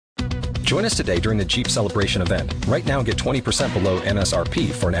Join us today during the Jeep Celebration event. Right now, get 20% below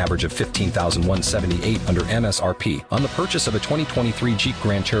MSRP for an average of $15,178 under MSRP on the purchase of a 2023 Jeep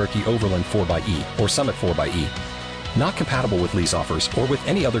Grand Cherokee Overland 4xE or Summit 4xE. Not compatible with lease offers or with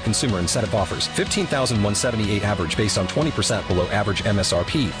any other consumer incentive offers. $15,178 average based on 20% below average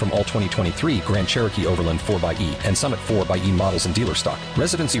MSRP from all 2023 Grand Cherokee Overland 4xE and Summit 4xE models in dealer stock.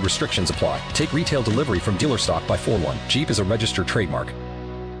 Residency restrictions apply. Take retail delivery from dealer stock by 4/1. Jeep is a registered trademark.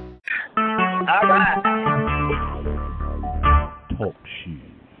 All right. Talk show.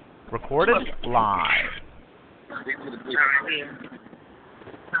 Recorded live.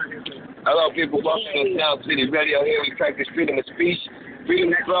 Hello, people. Welcome to Sound City Radio. Here we practice freedom of speech, freedom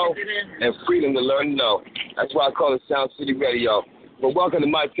to grow, and freedom to learn to know. That's why I call it Sound City Radio. But welcome to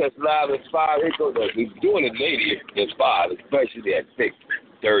Matic Live at 5. We're doing it later at 5, especially at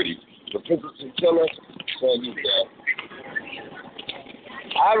 6:30. The Princess CHiL, so you there.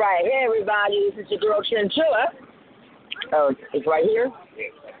 All right. Hey, everybody. This is your girl, ChinChila. Oh, it's right here?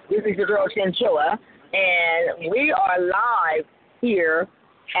 This is your girl, ChinChila. And we are live here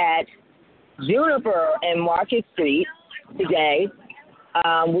at Juniper and Market Street today.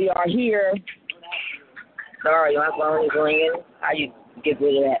 We are here. Sorry, my phone is ringing. How you get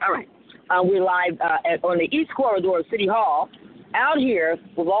rid of that? All right. We're live on the East Corridor of City Hall, out here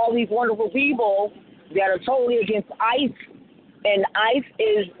with all these wonderful people that are totally against ICE. And ICE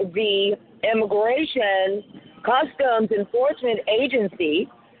is the Immigration Customs Enforcement Agency.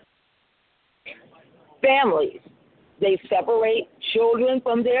 Families. They separate children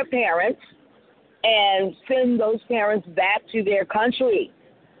from their parents and send those parents back to their country.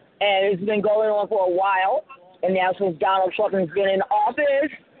 And it's been going on for a while. And now since Donald Trump has been in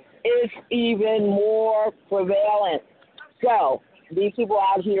office, it's even more prevalent. So these people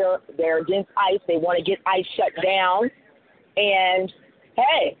out here, they're against ICE. They want to get ICE shut down. And,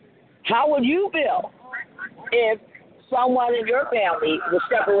 hey, how would you feel if someone in your family was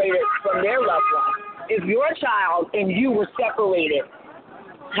separated from their loved one? If your child and you were separated,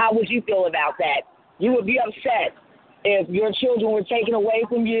 how would you feel about that? You would be upset if your children were taken away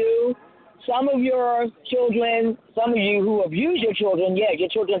from you. Some of your children, some of you who abuse your children, your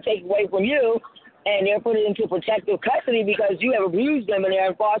children taken away from you, and they're put into protective custody because you have abused them and they're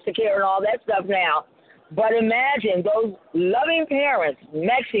in foster care and all that stuff now. But imagine those loving parents,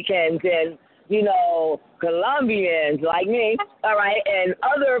 Mexicans and, Colombians like me, all right, and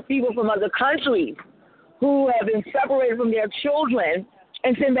other people from other countries who have been separated from their children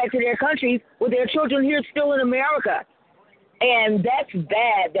and sent back to their countries with their children here still in America. And that's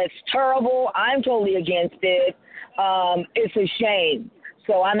bad. That's terrible. I'm totally against it. It's a shame.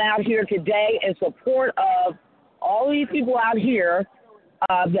 So I'm out here today in support of all these people out here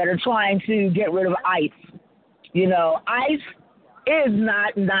that are trying to get rid of ICE. ICE is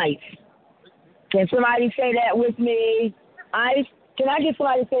not nice. Can somebody say that with me? ICE, can I get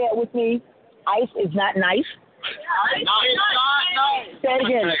somebody to say that with me? ICE is not nice. ICE is not nice. Say it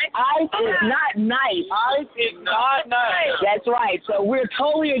again. ICE is not nice. ICE is not nice. That's right. So we're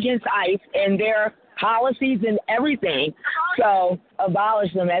totally against ICE and their policies and everything. So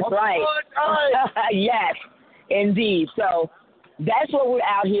abolish them. That's right. Yes, indeed. So that's what we're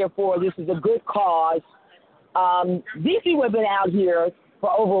out here for. This is a good cause. These people have been out here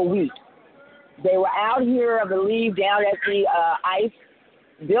for over a week. They were out here, I believe, down at the ICE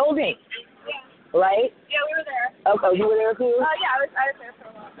building. Right? Yeah, we were there. Okay, you were there too? Yeah, I was there for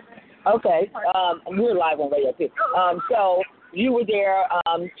a while. Okay. We were live on radio too. So you were there.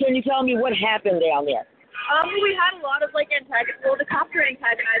 Can you tell me what happened down there? We had a lot of the cops were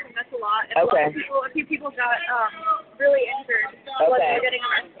antagonizing us a lot, and a few people got really injured while they were getting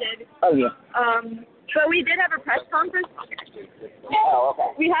arrested. Oh yeah. But we did have a press conference. Oh,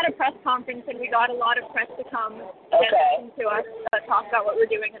 okay. We had a press conference, and we got a lot of press to come and listen to us talk about what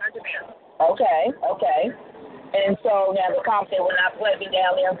we're doing and our demands. Okay. And so now the cops, they were not pledging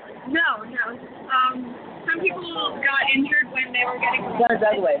down there? No. Some people got injured when they were getting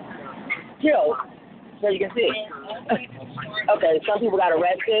killed, so you can see. Okay, some people got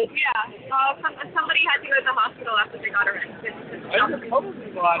arrested? Yeah. Somebody had to go to the hospital after they got arrested.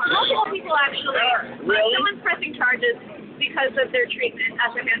 Multiple people actually. Really? Someone's pressing charges because of their treatment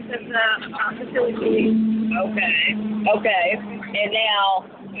at the hands of the facility police. Okay. And now,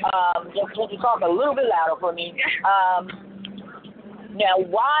 just want to talk a little bit louder for me. Now,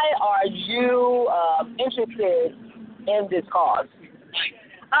 why are you interested in this cause?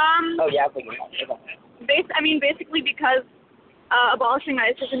 I figured that. Basically because abolishing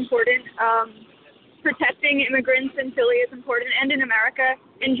ICE is important. Protecting immigrants in Philly is important, and in America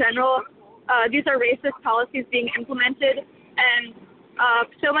in general. These are racist policies being implemented, and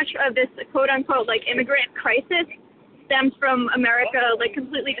so much of this quote-unquote, like, immigrant crisis stems from America, like,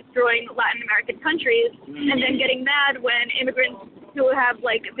 completely destroying Latin American countries and then getting mad when immigrants who have,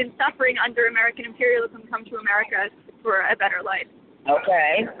 like, been suffering under American imperialism come to America for a better life.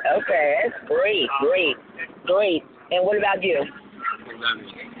 Okay. That's great. And what about you?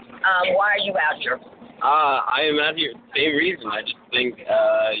 Why are you out here? I am out here for the same reason. I just think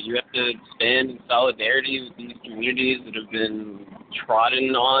you have to stand in solidarity with these communities that have been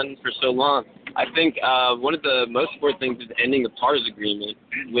trodden on for so long. I think one of the most important things is ending the PARS agreement,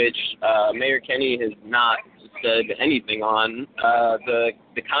 which Mayor Kenny has not said anything on.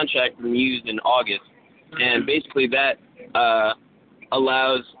 The contract renews in August, and basically that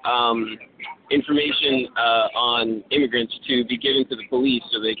allows information on immigrants to be given to the police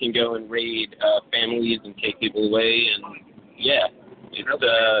so they can go and raid families and take people away. And yeah,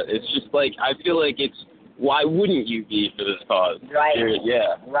 it's just like, I feel like it's, why wouldn't you be for this cause? Right.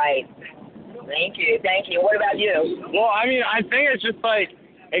 Yeah. Right. Thank you. Thank you. What about you? Well, I mean, I think it's just like,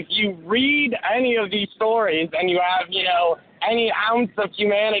 if you read any of these stories and you have, you know, any ounce of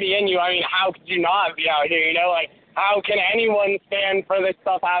humanity in you, I mean, how could you not be out here, you know? Like, how can anyone stand for this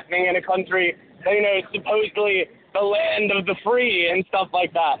stuff happening in a country that, you know, is supposedly the land of the free and stuff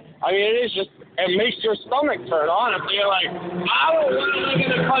like that? I mean, it is just, it makes your stomach turn, honestly. You're like, I don't want to live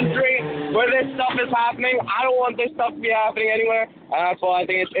in a country where this stuff is happening. I don't want this stuff to be happening anywhere. And that's why I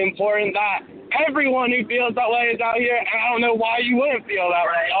think it's important that everyone who feels that way is out here. And I don't know why you wouldn't feel that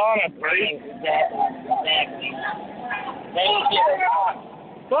way, honestly. Exactly. Thank you.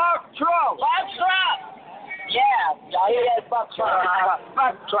 Fuck Trump! Fuck Trump! Yeah, y'all hear that? Fuck Trump.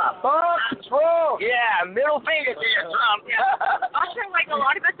 Fuck Trump. Fuck Trump. Yeah, middle finger to you, Trump. Also, like, a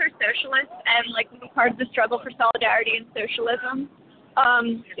lot of us are socialists, and, like, part of the struggle for solidarity and socialism.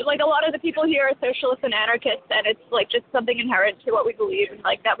 Like, a lot of the people here are socialists and anarchists, and it's, like, just something inherent to what we believe, and,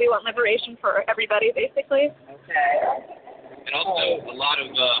 like, that we want liberation for everybody, basically. Okay. And also, a lot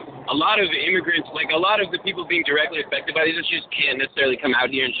of immigrants, like a lot of the people being directly affected by these issues, can't necessarily come out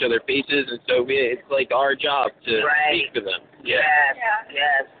here and show their faces, and so it's like our job to speak for them. Yeah.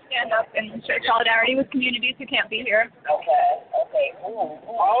 Yes. Stand up and show solidarity with communities who can't be here. Okay. Cool.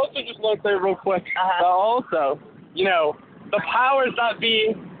 I also just want to say real quick that also, you know, the powers that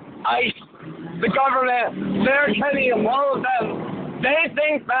be, ICE, the government, Mayor Kenny, and all of them, they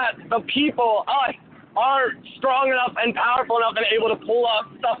think that the people, us, are strong enough and powerful enough and able to pull off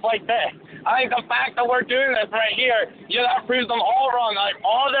stuff like this. I think the fact that we're doing this right here, that proves them all wrong. Like,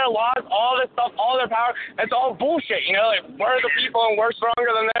 all their laws, all this stuff, all their power, it's all bullshit, you know? Like, we're the people and we're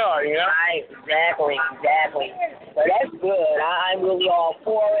stronger than they are, you know? Right, exactly. So that's good. I'm really all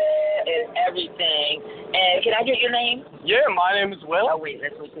for it and everything. And can I get your name? Yeah, my name is Will. Oh, wait,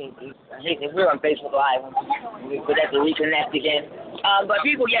 let's see. We're on Facebook Live. We have to reconnect again. But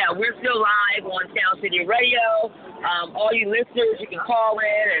people, we're still live on Sound City Radio. All you listeners, you can call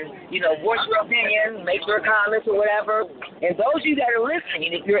in and, voice your opinion, make your comments or whatever. And those of you that are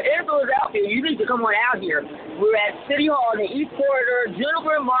listening, if you're in Philadelphia, you need to come on out here. We're at City Hall in the East Corridor,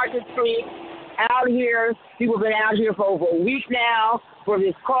 Jennifer and Market Street, out here. People have been out here for over a week now for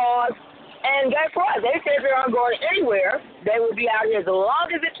this cause. And guess what? They said they aren't going anywhere. They will be out here as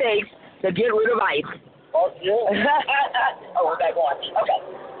long as it takes to get rid of ICE. Oh, yeah. We're back on. Okay.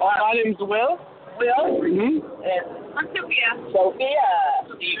 My name's Will. And I'm Sophia.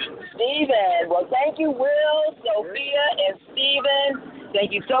 Steven. Well, thank you, Will, Sophia, and Steven.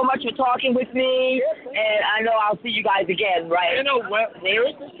 Thank you so much for talking with me. And I know I'll see you guys again, right? You know what? Where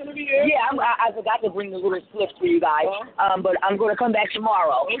is this going to be at? Yeah, I forgot to bring the little slips for you guys. But I'm going to come back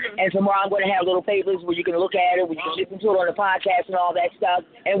tomorrow. And tomorrow I'm going to have little papers where you can look at it, where you can listen to it on the podcast and all that stuff,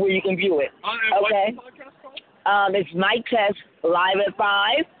 and where you can view it. Okay? It's Mike Test live at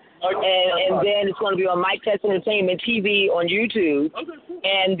 5. And then it's going to be on Mike Test Entertainment TV on YouTube.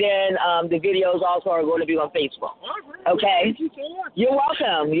 And then the videos also are going to be on Facebook. Okay? You're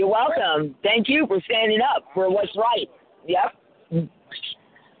welcome. Thank you for standing up for what's right. Yep.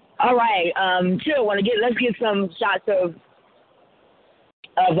 All right. CHiL, let's get some shots of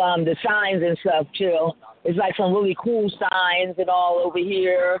the signs and stuff, CHiL. It's like some really cool signs and all over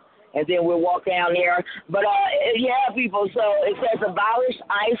here. And then we'll walk down there. But, people, so it says abolish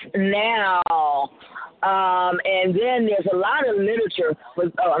ICE now. And then there's a lot of literature. For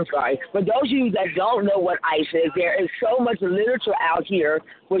those of you that don't know what ICE is, there is so much literature out here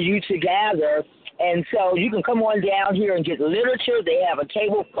for you to gather. And so you can come on down here and get literature. They have a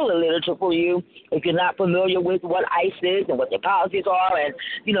table full of literature for you if you're not familiar with what ICE is and what their policies are and,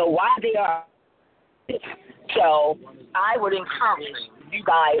 why they are. So I would encourage you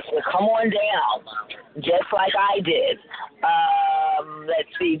guys to come on down, just like I did. Let's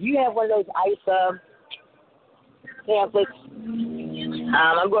see. Do you have one of those ice pamphlets?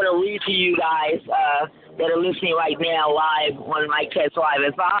 I'm going to read to you guys that are listening right now live on my Test Live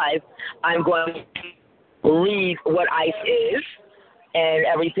at 5. I'm going to read what ICE is and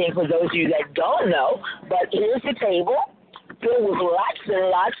everything for those of you that don't know. But here's the table filled with lots and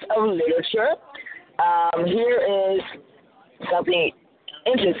lots of literature. Here is something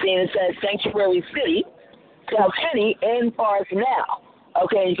interesting. It says Sanctuary City, South City, in Forest now.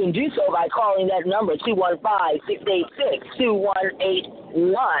 Okay, you can do so by calling that number,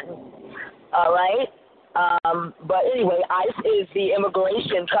 215-686-2181. All right? But anyway, ICE is the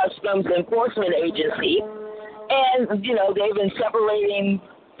Immigration Customs Enforcement Agency. And, you know, they've been separating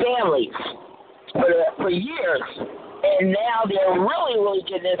families for years. And now they're really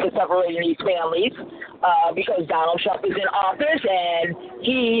getting into separating these families because Donald Trump is in office and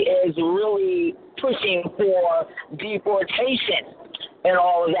he is really pushing for deportation and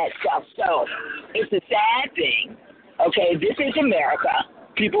all of that stuff. So it's a sad thing. Okay, this is America.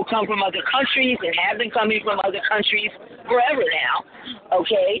 People come from other countries and have been coming from other countries forever now.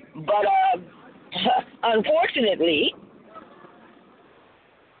 Okay, but unfortunately,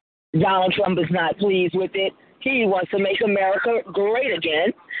 Donald Trump is not pleased with it. He wants to make America great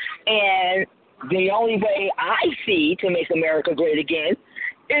again. And the only way I see to make America great again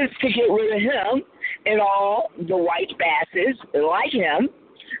is to get rid of him and all the white bastards like him,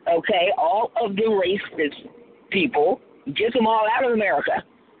 okay, all of the racist people, get them all out of America.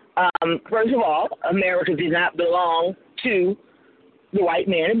 First of all, America does not belong to the white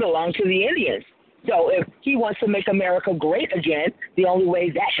man. It belongs to the Indians. So if he wants to make America great again, the only way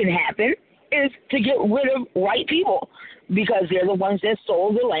that can happen is to get rid of white people because they're the ones that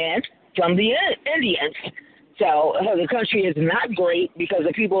stole the land from the Indians. So the country is not great because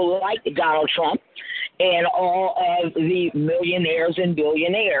of people like Donald Trump and all of the millionaires and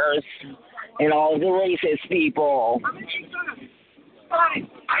billionaires and all of the racist people.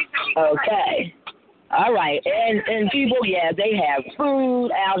 Okay. All right. And people, yeah, they have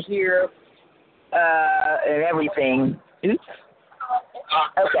food out here and everything. Oops.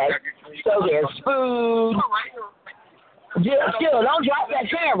 Okay. So there's food. Jill, don't drop that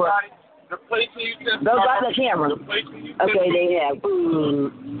camera. Don't drop the camera. Okay, they have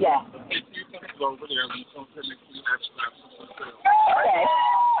food. Yeah.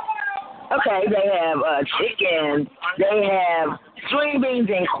 Okay, they have chicken. They have string beans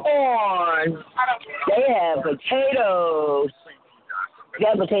and corn. They have potatoes. You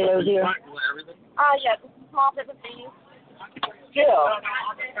got potatoes here? Yes, small bit of things. Jill,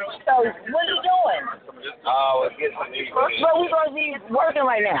 so what are you doing? Oh, let's get some meat. Well, we're going to be working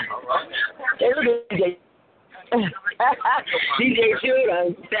right now. Hey, look at DJ. DJ CHiL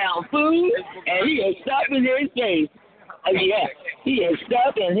done found food, and he is stuffing his face. Yeah, he is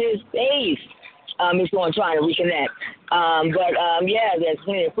stuffing his face. He's going to try to reconnect. Yeah, there's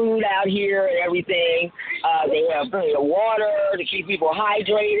plenty of food out here and everything. They have plenty of water to keep people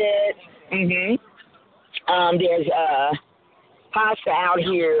hydrated. There's pasta out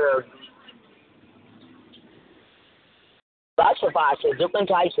here. Lots of pasta, different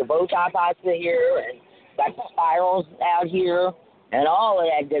types of bow tie pasta here, and got spirals out here, and all of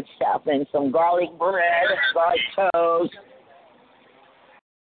that good stuff, and some garlic bread, garlic toast.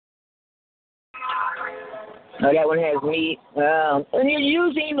 Oh, that one has meat. And you're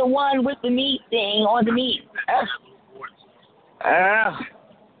using the one with the meat thing on the meat.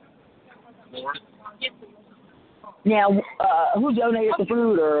 Now, who donated the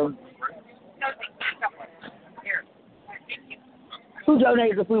food, or who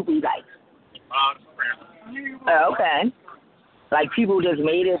donated the food for you guys? Okay. Like people just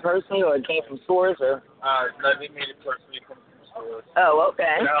made it personally, or it came from stores, or? No, they made it personally from stores. Oh,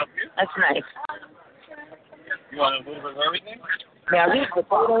 okay. That's nice. You want a little bit of everything? Now, these are the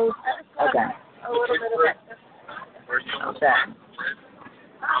photos? Okay. A little bit of it. Okay.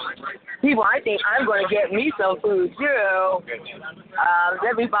 People, I think I'm going to get me some food, too.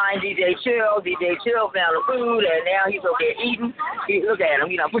 Let me find DJ CHiL. DJ CHiL found the food, and now he's over there eating. Look at him,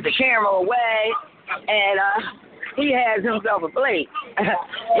 put the camera away, and he has himself a plate.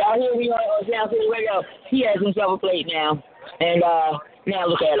 Y'all hear me on Sound City Radio? He has himself a plate now. And now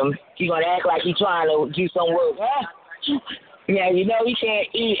look at him. He's going to act like he's trying to do some work. Now, he can't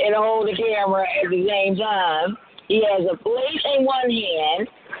eat and hold the camera at the same time. He has a plate in one hand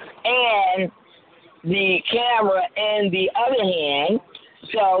and the camera in the other hand.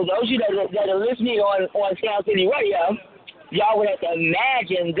 So those of you that are listening on Sound City Radio, y'all would have to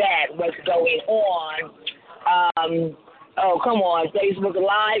imagine that what's going on. Oh, come on. Facebook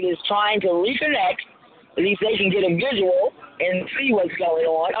Live is trying to reconnect. At least they can get a visual and see what's going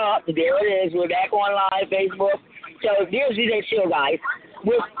on. Oh, there it is. We're back on live Facebook. So there's DJ CHiL, guys,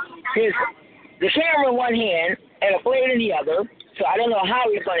 with the camera in one hand and a plate in the other. So I don't know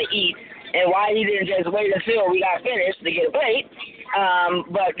how he's going to eat and why he didn't just wait until we got finished to get a plate.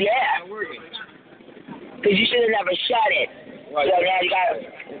 But, yeah. Because you should have never shut it. Right. So now you got to,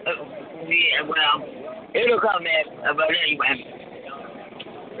 yeah, well, it'll come back. But anyway.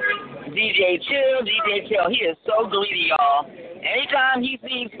 DJ CHiL, he is so greedy, y'all. Anytime he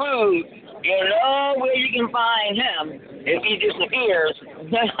sees food, you know where you can find him if he disappears.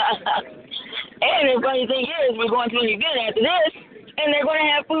 And the funny thing is, we're going to an event after this, and they're going to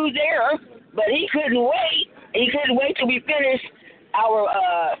have food there, but he couldn't wait. He couldn't wait till we finish our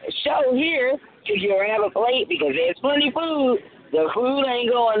show here to grab a plate because there's plenty of food. The food ain't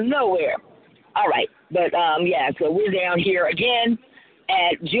going nowhere. All right, but, yeah, so we're down here again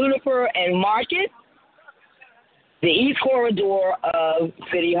at Juniper and Market, the east corridor of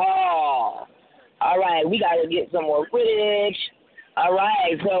City Hall. All right, we got to get some more footage. All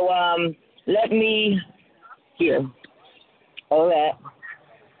right, so let me, here, all that.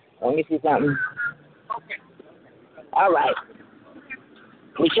 Let me see something. All right.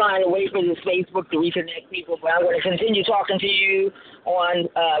 We're trying to wait for this Facebook to reconnect people, but I'm going to continue talking to you on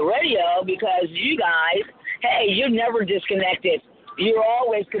radio because you guys, hey, you're never disconnected. You're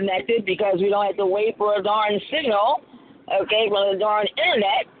always connected because we don't have to wait for a darn signal, okay, from the darn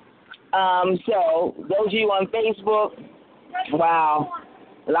internet. So those of you on Facebook, wow,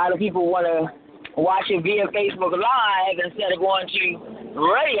 a lot of people want to watch it via Facebook Live instead of going to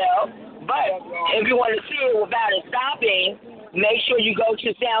radio. But if you want to see it without it stopping, make sure you go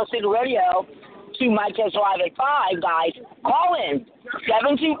to Sound City Radio to my test live at 5, guys. Call in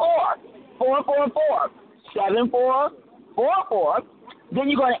 724-444-7444. Then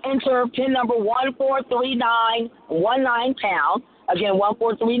you're going to enter PIN number 143919#. Again,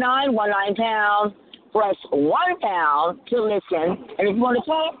 143919#. Press 1 pound to listen. And if you want to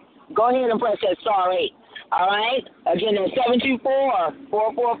talk, go ahead and press that *8. All right? Again, that's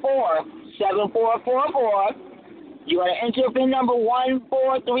 724-444-7444. You're going to enter PIN number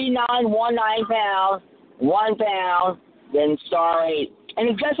 143919#. 1 pound, then *8.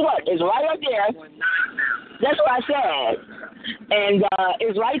 And guess what? It's right up there. That's what I said. And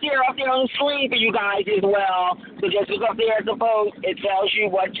it's right there up there on the screen for you guys as well. So just look up there at the post. It tells you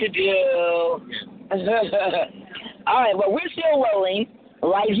what to do. All right, well, we're still rolling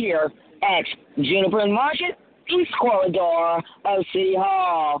right here at Juniper and Market, East Corridor of City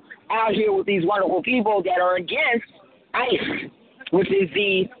Hall. Out here with these wonderful people that are against ICE, which is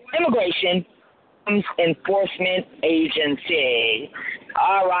the Immigration Enforcement Agency.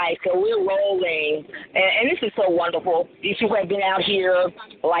 All right, so we're rolling, and this is so wonderful. These people have been out here,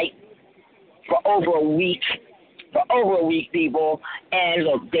 like, for over a week, people, and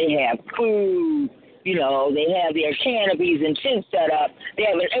look, they have food, you know, they have their canopies and tents set up. They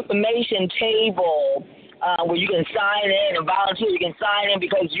have an information table where you can sign in and volunteer. You can sign in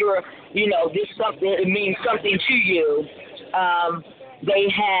because you're, you know, this something, it means something to you. They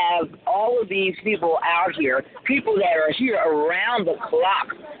have all of these people out here, people that are here around the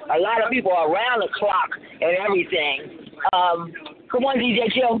clock. A lot of people are around the clock and everything. Come on, DJ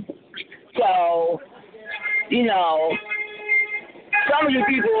CHiL. So, you know, some of you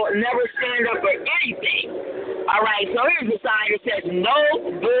people never stand up for anything. All right, so here's a sign that says no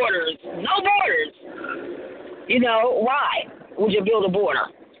borders. No borders. You know, why would you build a border?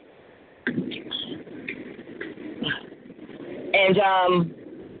 And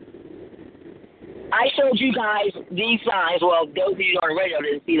I showed you guys these signs. Well, those of you on the radio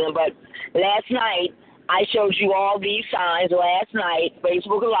didn't see them, but last night I showed you all these signs last night,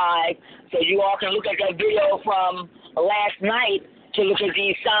 Facebook Live, so you all can look at that video from last night to look at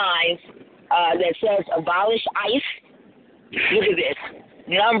these signs that says abolish ICE. Look at this.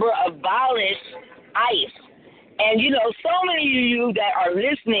 Number abolish ICE. And, you know, so many of you that are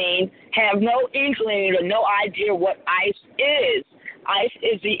listening have no inkling or no idea what ICE is. ICE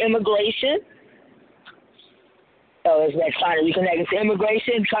is the Immigration. Oh, it's that sign to reconnect. It's the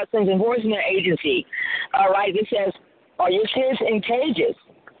Immigration Customs Enforcement Agency. All right, this says, are your kids in cages?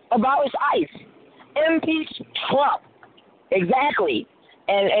 Abolish ICE. Impeach Trump. Exactly.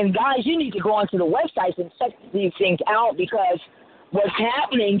 And guys, you need to go onto the websites and check these things out because what's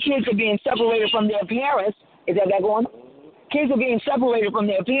happening, kids are being separated from their parents. Is that going? Kids are being separated from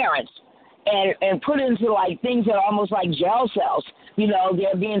their parents and put into, like, things that are almost like jail cells. You know,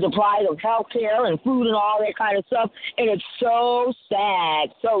 they're being deprived of health care and food and all that kind of stuff. And it's so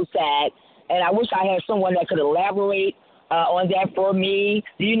sad, so sad. And I wish I had someone that could elaborate on that for me.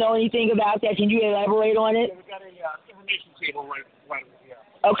 Do you know anything about that? Can you elaborate on it? We've got a information table right here.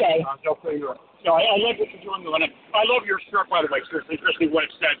 Okay. They'll clear you up. So I like what you're doing, and I love your shirt, by the way, especially what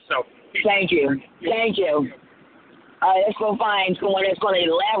it said. So thank you. Thank you. Let's go find someone that's going to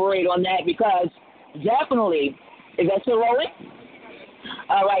elaborate on that because definitely, is that still rolling?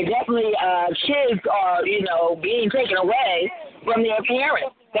 All right, definitely kids are, being taken away from their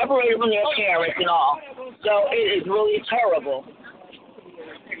parents, separated from their parents and all. So it is really terrible.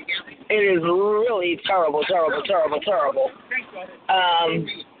 It is really terrible. All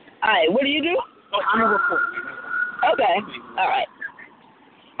right, what do you do? I'm a reporter. Okay, all right.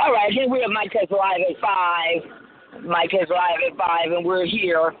 All right, here we're at Mike Test Live at 5. Mike Test Live at 5, and we're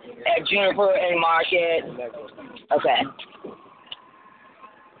here at Juniper and Market. Okay.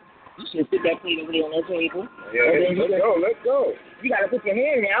 You should sit that plate over there on that table. Yeah, let's go. You got to put your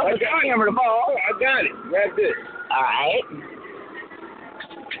hand down. I Put the got it. camera the ball. Oh, I got it. Grab this. All right.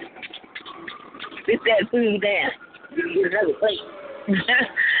 Sit that food down. You can get another plate.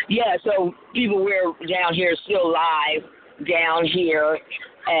 Yeah, so people, we're down here still live down here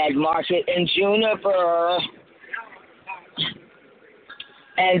at Market and Juniper.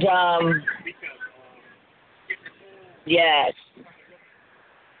 And, yes.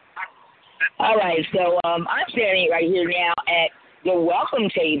 All right, so I'm standing right here now at the welcome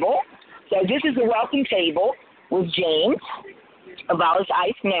table. So this is the welcome table with James about his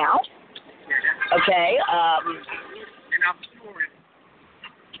ice now. Okay.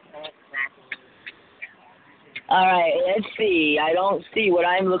 All right, let's see. I don't see what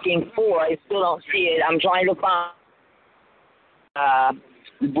I'm looking for. I still don't see it. I'm trying to find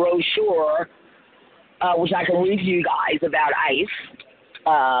brochure, which I can read to you guys about ice.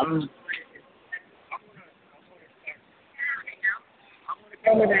 All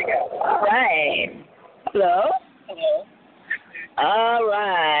right. Hello? Hello. All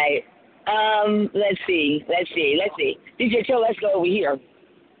right. Let's see. DJ Chill, let's go over here.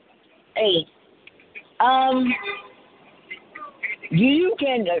 Hey. Can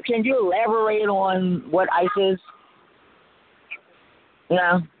you elaborate on what ice is?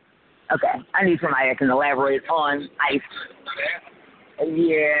 No? Okay. I need somebody that can elaborate on ice.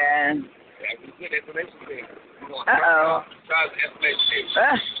 Yeah. Uh-oh.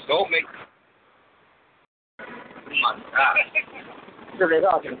 Don't make. So they're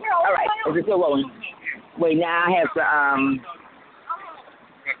talking. All right. Is it still rolling? Wait, now I have to,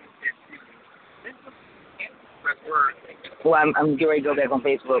 well, I'm getting ready to go back on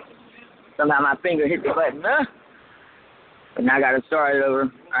Facebook. Somehow my finger hit the button. But now I got to start it over. All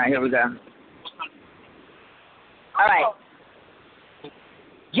right, here we go. All right.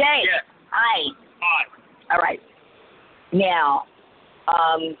 Jay. Yes. Hi. Hi. All right. Now,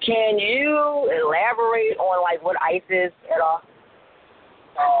 can you elaborate on, like, what ice is at all?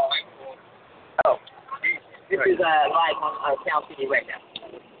 Oh. This is live on Sound City right now.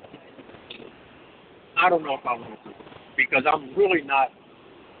 I don't know if I want to, because I'm really not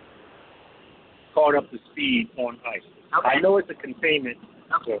caught up to speed on ice. Okay. I know it's a containment.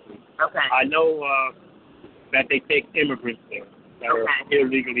 Okay. I know that they take immigrants there that are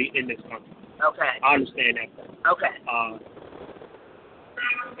illegally in this country. Okay. I understand that. Okay.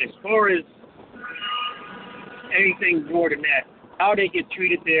 As far as anything more than that, how they get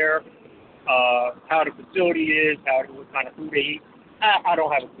treated there, how the facility is, what kind of food they eat, I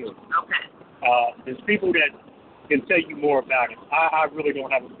don't have a clue. Okay. There's people that can tell you more about it. I really don't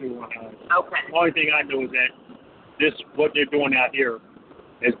have a clue on it. Okay. The only thing I know is that what they're doing out here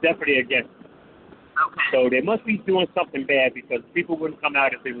is definitely against it. Okay. So they must be doing something bad, because people wouldn't come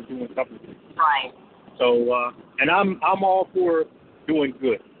out if they were doing something good. Right. So, and I'm all for doing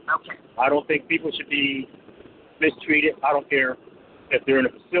good. Okay. I don't think people should be mistreated. I don't care if they're in a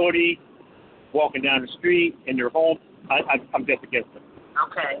facility, walking down the street, in their home. I'm just against them.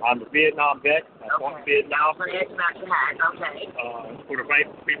 Okay. I'm a Vietnam vet. I fought in Vietnam. Okay. For the right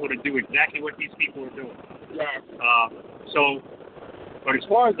people to do exactly what these people are doing. Yes. But as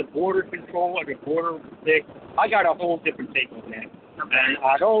far as the border control or the border thing, I got a whole different take on that. Okay. And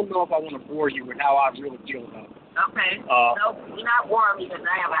I don't know if I want to bore you with how I really feel about it. Okay. No, you're not boring me, because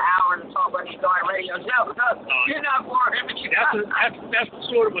I have an hour to talk about these darn radio shows. You're not boring me. That's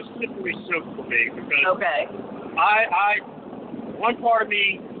sort of a slippery slope for me, because okay. One part of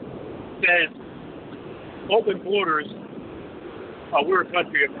me says open borders. We're a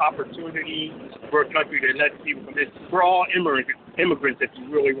country of opportunity. We're a country that lets people come in. We're all immigrants if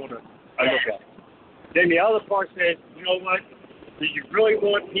you really want to look at it. Then the other part says, you know what? Do you really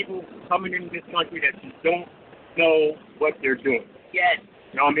want people coming into this country that you don't know what they're doing? Yes.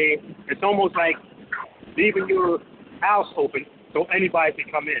 You know what I mean? It's almost like leaving your house open so anybody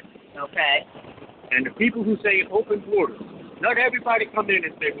can come in. Okay. And the people who say open borders, not everybody come in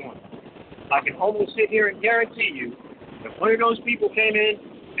if they want. I can almost sit here and guarantee you, if one of those people came in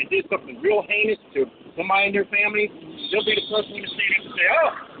and did something real heinous to somebody in their family, they'll be the first one to stand up and say,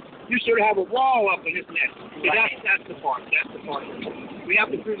 oh, you should have a wall up in this net. See, that's the part. That's the part. We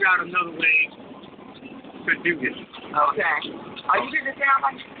have to figure out another way to do this. Okay. Are you getting this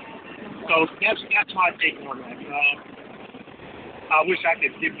down? So that's my take on that. I wish I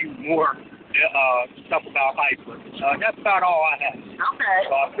could give you more stuff about hype, but that's about all I have. Okay.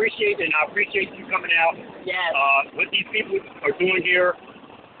 So I appreciate it, and I appreciate you coming out. Yes. What these people are doing here,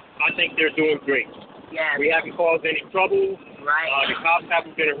 I think they're doing great. Yes. We haven't caused any trouble. Right. The cops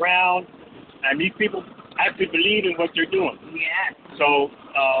haven't been around, and these people actually believe in what they're doing. Yes. So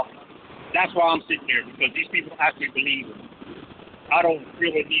that's why I'm sitting here, because these people actually believe in it. I don't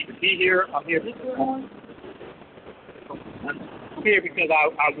really need to be here. I'm here. I'm here because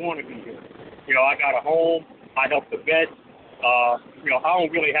I want to be here. You know, I got a home. I help the vets. You know, I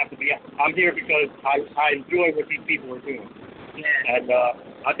don't really have to be. I'm here because I enjoy what these people are doing. Yes. And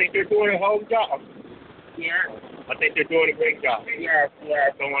I think they're doing a whole job. Yeah. I think they're doing a great job. Yes,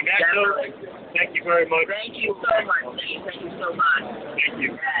 yes. So on that note, thank you very much. Thank you so much, Steve. Thank you so much. Thank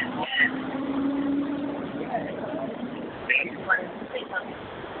you. Yes, yes.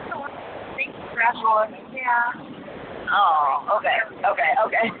 Yeah. Oh, okay.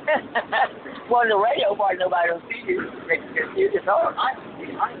 Well, the radio part, nobody will see you.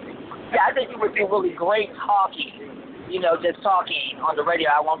 Yeah, I think you would do really great talking. You know, just talking on the radio.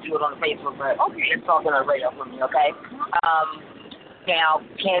 I won't do it on the Facebook, but just talking on the radio for me, okay? Now,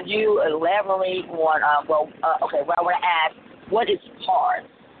 can you elaborate on, what I want to ask, what is PARS?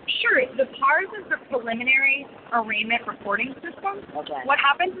 Sure. The PARS is the preliminary arraignment reporting system. Okay. What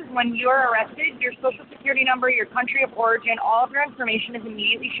happens is when you're arrested, your social security number, your country of origin, all of your information is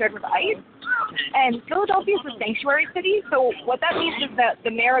immediately shared with ICE. And Philadelphia is a sanctuary city, so what that means is that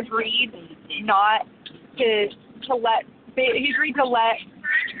the mayor agreed not to let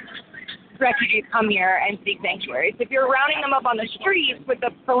refugees come here and seek sanctuary. So if you're rounding them up on the streets with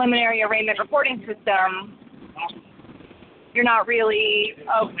the preliminary arraignment reporting system, you're not really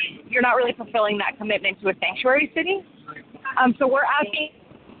fulfilling that commitment to a sanctuary city. So we're asking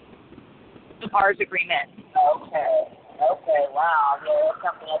the PARS agreement. Okay, wow. Yeah, that's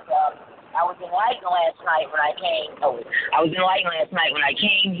something that I was enlightened last night when I came. I was enlightened last night when I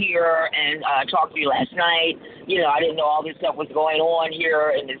came here and talked to you last night. You know, I didn't know all this stuff was going on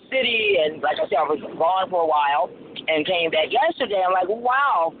here in the city, and like I said, I was gone for a while and came back yesterday. I'm like,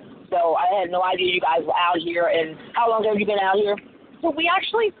 wow. So I had no idea you guys were out here. And how long have you been out here? So we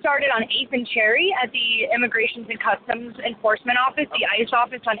actually started on 8th and Cherry at the Immigrations and Customs Enforcement Office, the ICE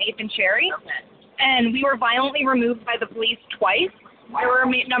office on 8th and Cherry. Okay. And we were violently removed by the police twice. There were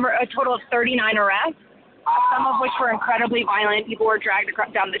a total of 39 arrests, some of which were incredibly violent. People were dragged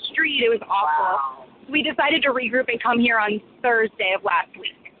down the street. It was awful. Wow. We decided to regroup and come here on Thursday of last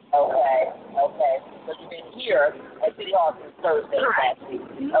week. Okay. So you've been here at City Hall since Thursday last week.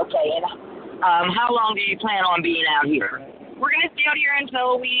 Okay, and how long do you plan on being out here? We're going to stay out here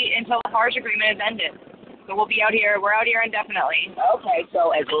until the PARS agreement is ended. So we'll be out here. We're out here indefinitely. Okay,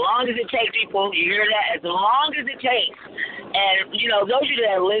 so as long as it takes, people, you hear that? As long as it takes. And, you know, those of you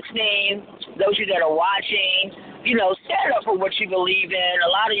that are listening, those of you that are watching, you know, stand up for what you believe in.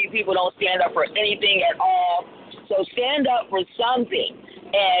 A lot of you people don't stand up for anything at all. So stand up for something.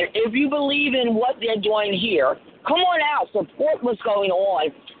 And if you believe in what they're doing here, come on out, support what's going on,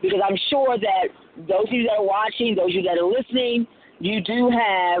 because I'm sure that those of you that are watching, those of you that are listening, you do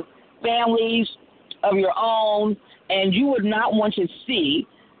have families of your own, and you would not want to see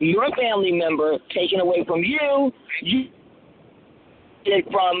your family member taken away from you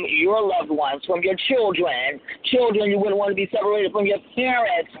from your loved ones, from your children. Children, you wouldn't want to be separated from your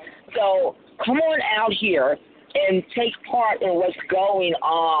parents. So come on out here and take part in what's going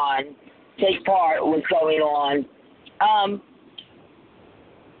on.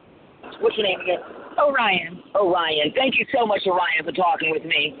 What's your name again? Orion. Thank you so much, Orion, for talking with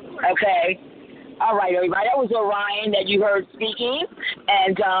me. Okay? All right, everybody. That was Orion that you heard speaking,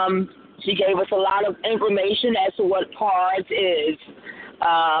 and she gave us a lot of information as to what PARS is.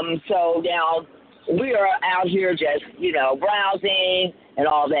 So now we are out here just, you know, browsing and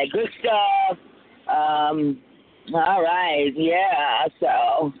all that good stuff. All right, yeah.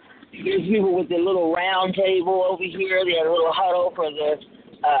 So there's people with the little round table over here. They had a little huddle for the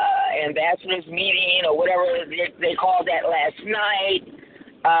ambassadors meeting or whatever they called that last night.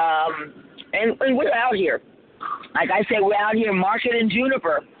 And we're out here. Like I said, we're out here, Market and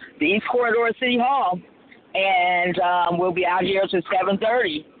Juniper, the East Corridor of City Hall. and we'll be out here till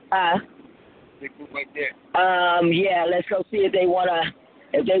 7:30. Big group right there. Yeah, let's go see if they wanna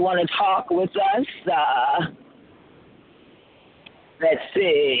talk with us. Let's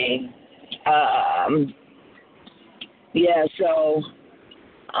see. Yeah, so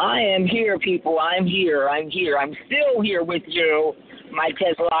I am here, people. I'm here. I'm still here with you. Mike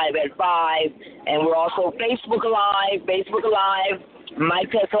Test Live at 5, and we're also Facebook Live,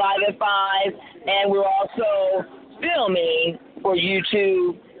 Mike Test Live at 5, and we're also filming for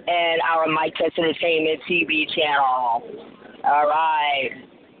YouTube and our Mike Test Entertainment TV channel. All right.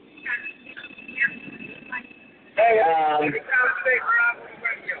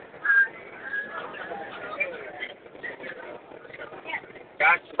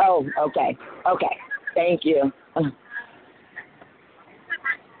 Oh, okay. Thank you.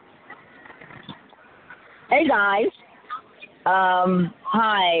 Hey, guys.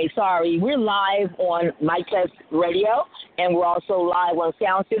 Hi. Sorry. We're live on Mike Test Radio, and we're also live on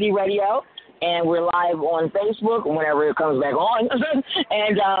Sound City Radio, and we're live on Facebook whenever it comes back on.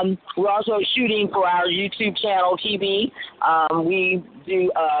 And we're also shooting for our YouTube channel, TV. We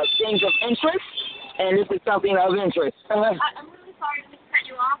do things of interest, and this is something of interest. I'm really sorry to cut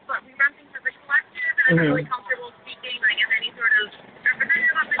you off, but we run things as a collective, and I'm really comfortable speaking like as any sort of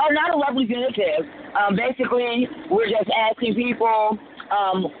representative of this. Oh, not a representative. Basically, we're just asking people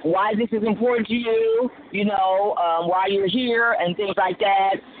why this is important to you, why you're here and things like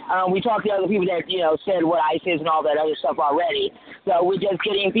that. We talked to other people that, said what ICE is and all that other stuff already. So we're just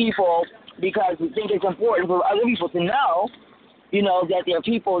getting people because we think it's important for other people to know, that there are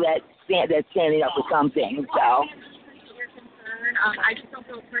people that's standing up for something. So. I just don't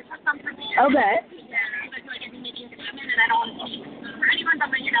feel personal something. Okay.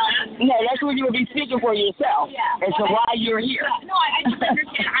 Yeah, that's what you would be speaking for yourself. Yeah. And so why you're here. Yeah. No, I just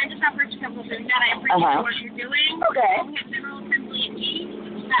understand. I'm just not personally comfortable doing that. I appreciate what you're doing. Okay. We have General Assembly and Chief.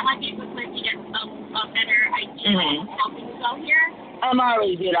 That might be a good place to get a better idea of how things go here. I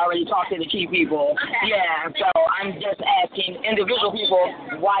already talked to the key people. Okay. Yeah, so I'm just asking individual people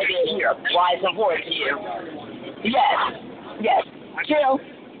why they're here, why it's important to you. Yes. CHiL.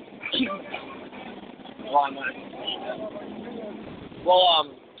 Well,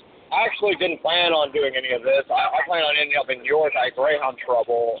 I actually didn't plan on doing any of this. I planned on ending up in New York. I had Greyhound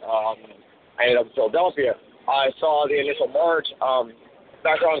trouble. I ended up in Philadelphia. I saw the initial march.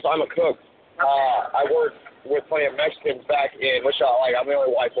 Background is I'm a cook. I work with plenty of Mexicans back in Wichita. Like, I'm the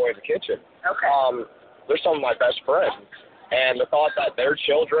only white boy in the kitchen. Okay. They're some of my best friends. And the thought that their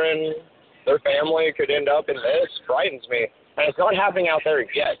children, their family could end up in this frightens me. And it's not happening out there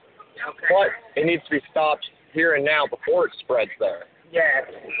yet. Okay. But it needs to be stopped here and now before it spreads there. Yes.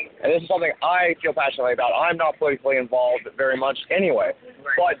 And this is something I feel passionately about. I'm not politically involved very much anyway.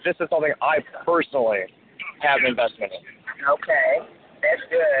 Right. But this is something I personally have an investment in. Okay. That's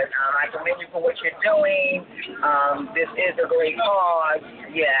good. I commend you for what you're doing. This is a great cause.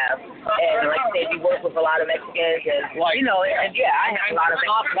 Yeah. And like I said, you work with a lot of Mexicans and, I have a lot of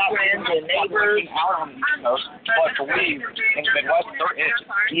Mexican friends and neighbors. But for we in the Midwest, there is.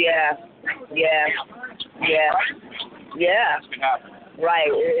 Yeah. It's been happening.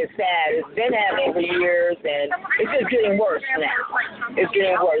 Right. It's sad. It's been happening for years, and it's just getting worse now. It's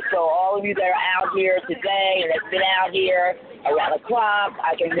getting worse. So all of you that are out here today and that's been out here around the clock,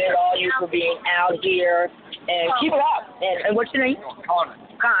 I commend all you for being out here. And keep it up. And what's your name?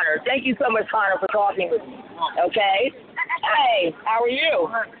 Connor. Thank you so much, Connor, for talking with me. Okay? Hey, how are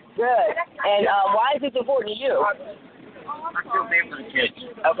you? Good. And why is this important to you? I feel bad for the kids.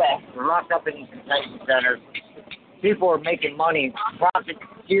 Okay. We're locked up in these detention centers. People are making money,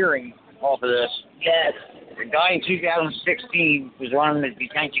 profiteering off of this. Yes. The guy in 2016 was running the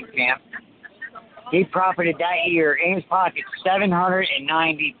detention camp. He profited that year in his pocket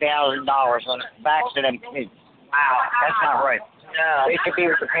 $790,000 on the backs of them kids. Wow. That's not right. No. They should be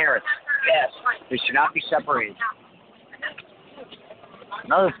with the parents. Yes. They should not be separated.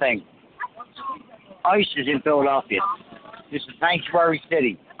 Another thing, ICE is in Philadelphia. This is a sanctuary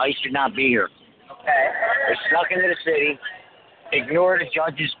city. ICE should not be here. Okay. They snuck into the city, ignored the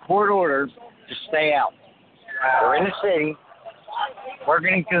judge's court order to stay out. They're in the city,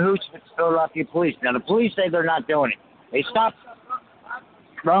 working in cahoots with the Philadelphia police. Now, the police say they're not doing it. They stopped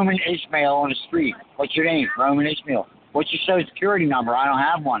Roman Ishmael on the street. What's your name? Roman Ishmael. What's your social security number? I don't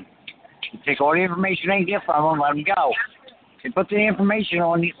have one. You take all the information they get from them, let them go. They put the information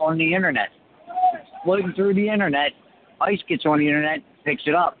on the internet. Looking through the internet, ICE gets on the internet, picks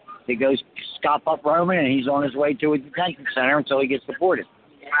it up. They go scop up Roman, and he's on his way to a detention center until he gets deported.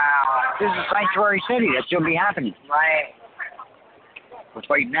 Wow. This is a sanctuary city. That shouldn't be happening. Right. We're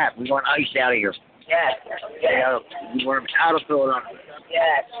fighting that. We want ICE out of here. Yes. Yes. We want them out of Philadelphia.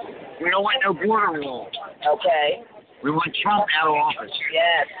 Yes. We don't want no border wall. Okay. We want Trump out of office.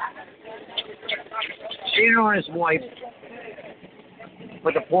 Yes. Cheating on his wife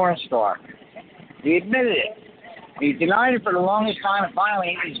with a porn star. He admitted it. He denied it for the longest time, and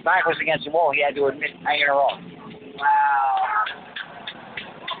finally, his back was against the wall. He had to admit hanging her off. Wow.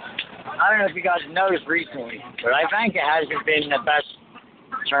 I don't know if you guys noticed recently, but Ivanka hasn't been the best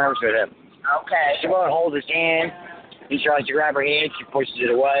terms with him. Okay. She won't hold his hand. He tries to grab her hand. She pushes it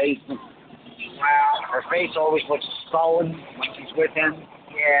away. Wow. Her face always looks sullen when she's with him.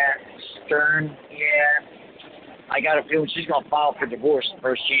 Yeah. Stern. Yeah. I got a feeling she's going to file for divorce the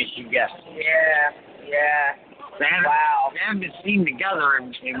first chance she gets. Yeah. Yeah. Wow. They haven't been seen together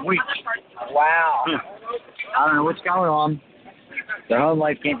in weeks. Wow. I don't know what's going on. Their home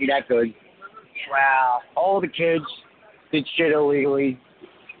life can't be that good. Wow. All the kids did shit illegally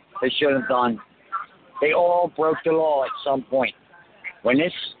they shouldn't have done. They all broke the law at some point. When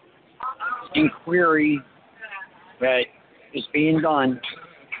this inquiry that is being done,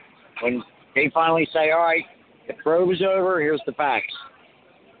 when they finally say, all right, the probe is over, here's the facts,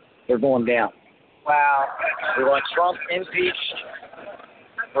 they're going down. Wow. We want Trump impeached,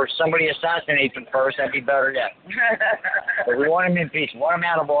 or somebody assassinates him first, that'd be better yet. But we want him impeached. We want him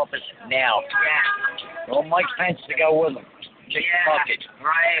out of office now. Yeah. We want Mike Pence to go with him. Just fuck it.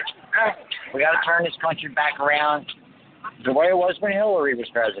 Right. We got to turn this country back around the way it was when Hillary was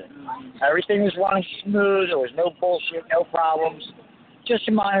president. Everything was running smooth. There was no bullshit, no problems. Just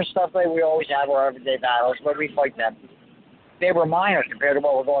some minor stuff like we always have our everyday battles, but we fight them. They were minor compared to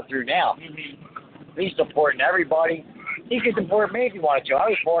what we're going through now. He's deporting everybody. He could deport me if he wanted to. I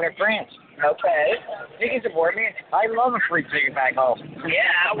was born in France. Okay. He can deport me. I love a free ticket back home.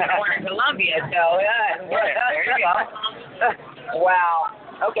 Yeah, I was born in Colombia, so yeah. There you go. Wow.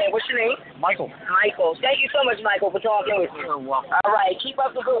 Okay, what's your name? Michael. Michael. Thank you so much, Michael, for talking with me. You're welcome. All right, keep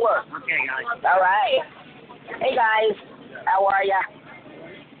up the good work. Okay, guys. All right. Hey, guys. How are ya?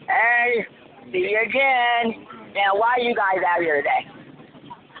 Hey, see you again. Now, why are you guys out here today?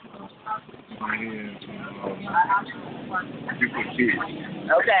 People kids.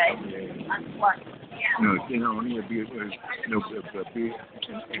 Okay. No, need to be in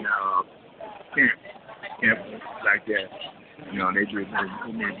camp like that. You know, they need to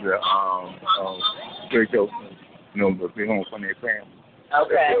take those, but be home from their family.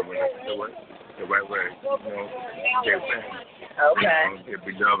 Okay. The right way, their family. Okay. Their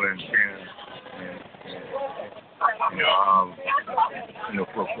beloved and caring, and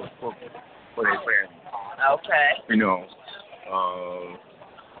for their family. Okay.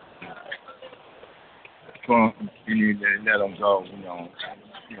 Trump, you need to let them go,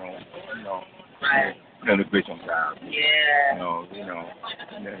 Right. Let a bitch on time. Yeah. How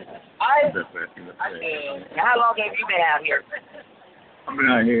long have you been out here? I've been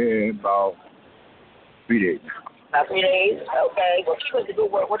out here about 3 days now. About 3 days? Okay. Well, keep up the good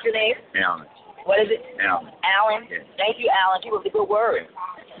work. What's your name? Alan. What is it? Alan. Alan? Yeah. Thank you, Alan. Keep up the good work.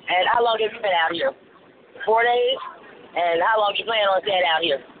 And how long have you been out here? 4 days? And how long you plan on staying out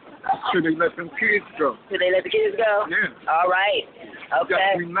here? Should they let them kids go? Should they let the kids go? Yeah. All right. Okay.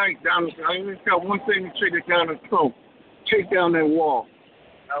 Got to be nice down. I only got one thing to take it down the throat. Take down that wall.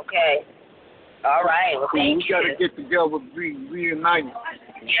 Okay. All right. Well, thank you. We got to get together, reunite.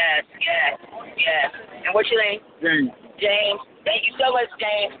 Yes. And what's your name? James. James. Thank you so much,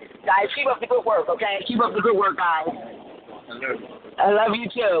 James. Guys, keep up the good work, okay? Keep up the good work, guys. I love you. I love you,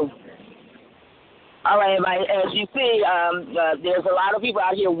 too. All right, everybody. As you see, there's a lot of people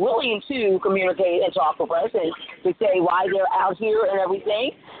out here willing to communicate and talk with us and to say why they're out here and everything.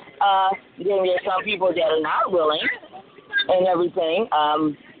 Then there's some people that are not willing and everything.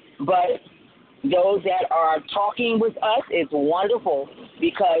 But those that are talking with us, it's wonderful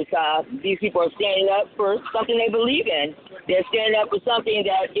because these people are standing up for something they believe in. They're standing up for something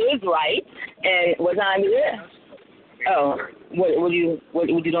that is right. And what time is it? Oh, what you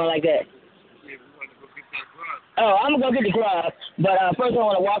doing like that? Oh, I'm going to go get the grub, but first I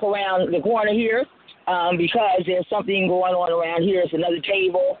want to walk around the corner here because there's something going on around here. It's another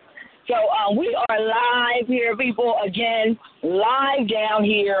table. So we are live here, people, again, live down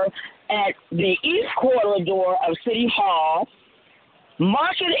here at the east corridor of City Hall,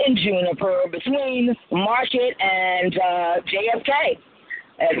 Market and Juniper, between Market and JFK,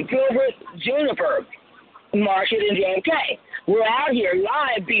 at Gilbert Juniper, Market and JFK. We're out here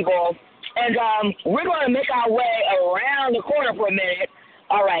live, people. And we're going to make our way around the corner for a minute.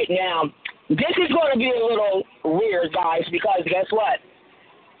 All right, now, this is going to be a little weird, guys, because guess what?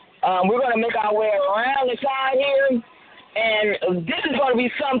 We're going to make our way around the side here, and this is going to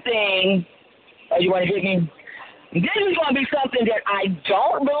be something Oh, you want to hit me? This is going to be something that I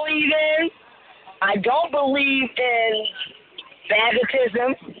don't believe in. I don't believe in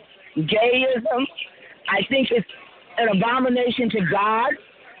fagotism, gayism. I think it's an abomination to God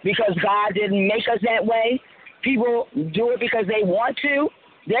because God didn't make us that way. People do it because they want to.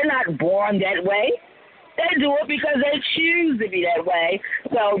 They're not born that way. They do it because they choose to be that way.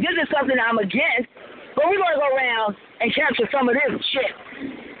 So this is something I'm against. But we're going to go around and capture some of this shit.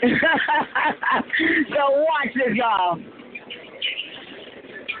 So watch this, y'all.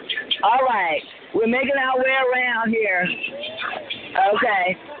 All right. We're making our way around here.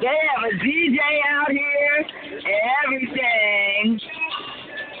 Okay. They have a DJ out here and everything.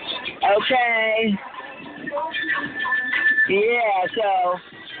 Okay. Yeah, so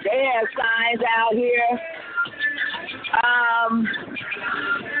they have signs out here. I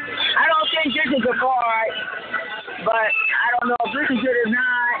don't think this is a part, but I don't know if this is it or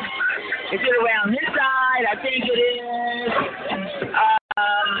not. Is it around this side? I think it is.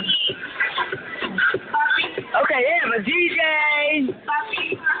 Okay, they have a DJ.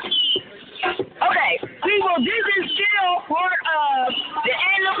 Okay, people, this is still part of the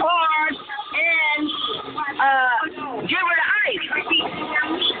end of part and give her the ice.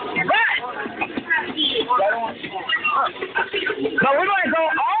 But we're going to go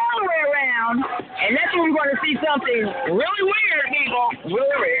all the way around, and that's when we're going to see something really weird, people.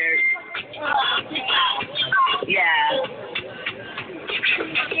 Really weird. Yeah.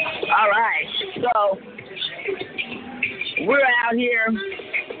 All right. So we're out here,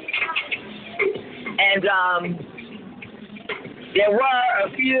 and there were a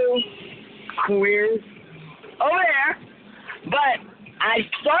few queers over there, but I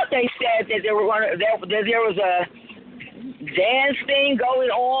thought they said that there was a dance thing going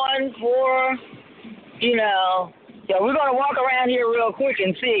on for, so we're going to walk around here real quick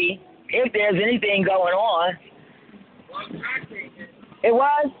and see if there's anything going on. It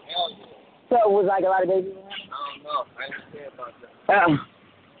was? So it was like a lot of babies? I don't know. I didn't say about that.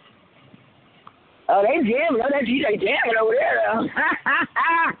 Oh, they jamming. Oh, that DJ jamming over there, though.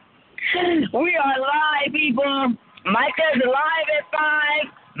 We are live, people. Mike Test live at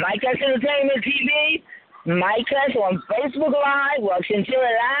 5. Mike Test Entertainment TV. Mike Test on Facebook Live. Well, ChinChila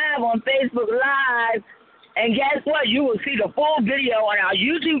Live on Facebook Live. And guess what? You will see the full video on our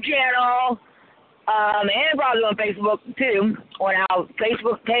YouTube channel. And probably on Facebook, too. On our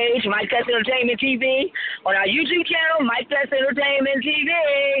Facebook page, Mike Test Entertainment TV. On our YouTube channel, Mike Test Entertainment TV.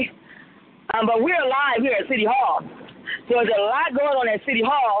 But we're live here at City Hall. So there's a lot going on at City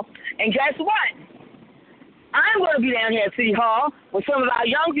Hall. And guess what? I'm going to be down here at City Hall with some of our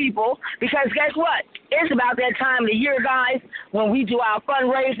young people because guess what? It's about that time of the year, guys, when we do our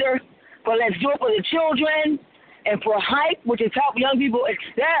fundraiser for Let's Do It for the Children and for HYPE, which is Help Young People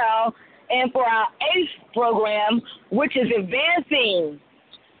Excel, and for our ACE program, which is Advancing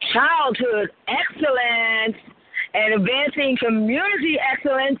Childhood Excellence and Advancing Community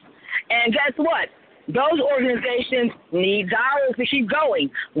Excellence. And guess what? Those organizations need dollars to keep going.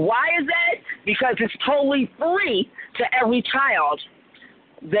 Why is that? Because it's totally free to every child.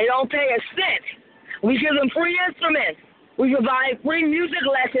 They don't pay a cent. We give them free instruments. We provide free music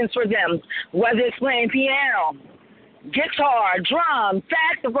lessons for them, whether it's playing piano, guitar, drum,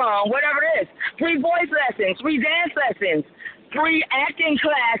 saxophone, whatever it is. Free voice lessons, free dance lessons, free acting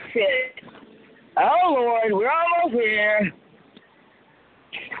classes. Oh, Lord, we're almost here.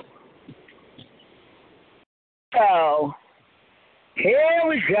 So, here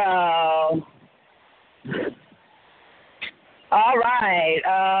we go. All right.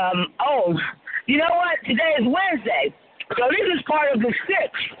 You know what? Today is Wednesday. So this is part of the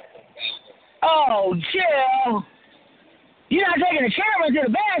 6th. Oh, CHiL. You're not taking the camera to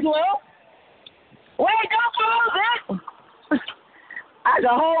the bathroom. Wait, don't close it. I can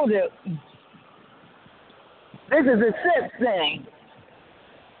hold it. This is the 6th thing.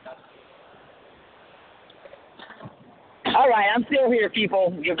 All right, I'm still here,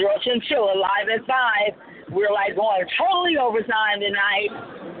 people. Your girl ChinChila live at 5. We're like going totally overtime tonight.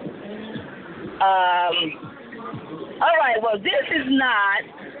 All right, well, this is not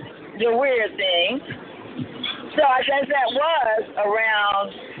the weird thing. So I guess that was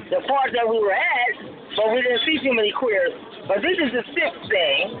around the part that we were at, but we didn't see too many queers. But this is the 6th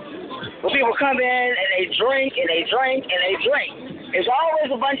thing, where people come in and they drink and they drink and they drink. There's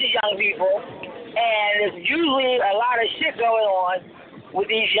always a bunch of young people, and there's usually a lot of shit going on with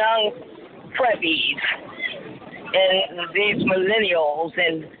these young preppies and these millennials,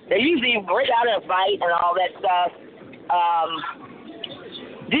 and they usually break out in a fight and all that stuff.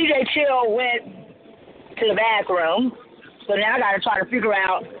 DJ CHiL went to the bathroom, so now I got to try to figure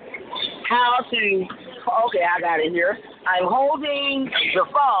out how to, okay, I got it here. I'm holding the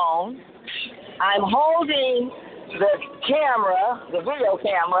phone. I'm holding the camera, the video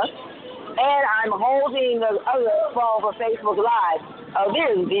camera, and I'm holding the other phone for Facebook Live. Oh,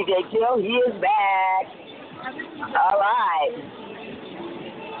 there's DJ CHiL. He is back. All right.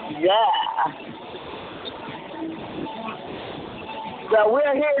 Yeah. So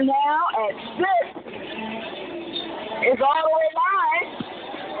we're here now at 6. It's all the way live.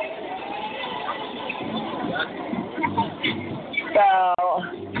 So,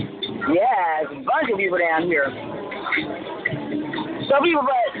 yeah, there's a bunch of people down here. So people,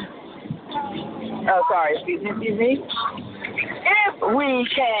 but, oh, sorry, excuse me. If we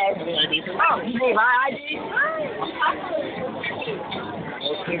can, oh, you need my ID?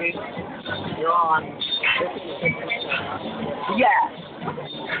 You're on. Yeah.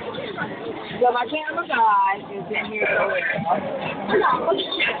 So my camera guy is in here.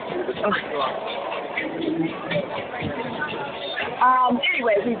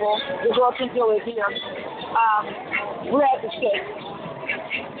 Anyway, people, the girl CHiL is here. We're at the skate.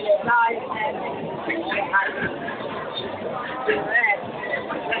 Nice.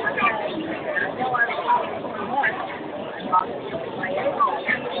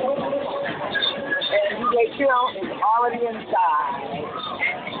 And DJ CHiL is already inside.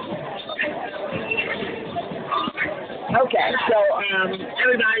 Okay, so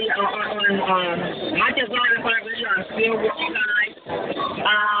everybody on Matic Live and Five Radio, I'm still with you guys.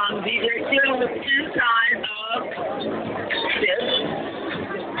 DJ CHiL was inside of this.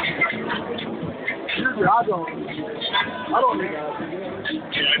 I don't need that.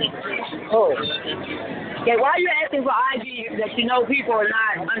 Oh. Okay, why are you asking for ID that you know people are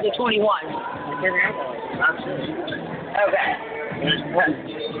not under 21? Okay.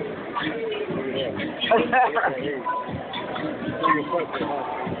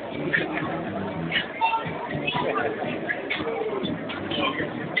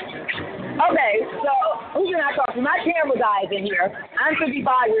 Okay, so who can I talk to? My camera guy is in here. I'm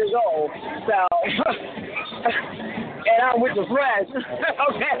 55 years old, so and I'm with the press.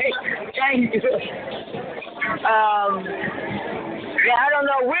 Okay, thank you. Yeah, I don't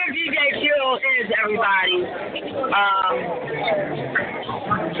know where DJ CHiL is, everybody.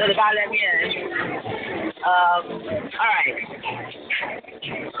 So the guy let me in. All right.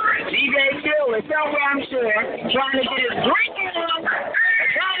 DJ CHiL is somewhere, I'm sure, trying to get his drink in,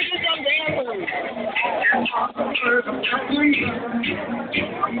 trying to get some damn food.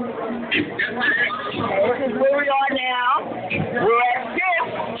 This is where we are now. We're at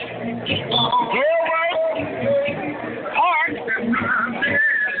 5th Gilbert Park,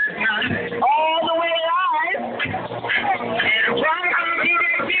 all the way live, and I'm trying to find DJ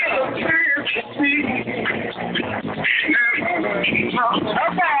CHiL.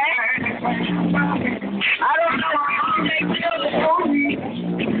 Okay. I don't know how DJ CHiL is going.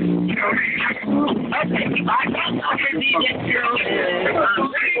 Okay, I don't know if DJ CHiL is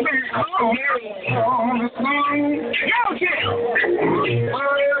Yo, CHiL.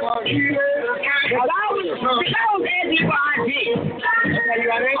 I was asking for ID. Okay, you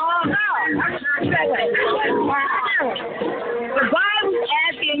ready? Oh, no. The guy was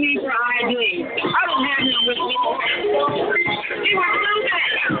asking me for ID. I don't have no with me. He was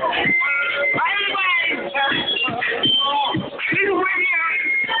stupid. Anyway, he's with me.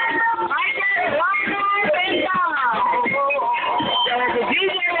 I got it one more and down. So the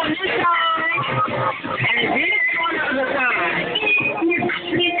DJ on this side and the DJ on the other side.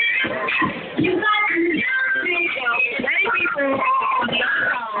 You got to many people on the other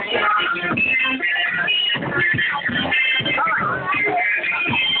side.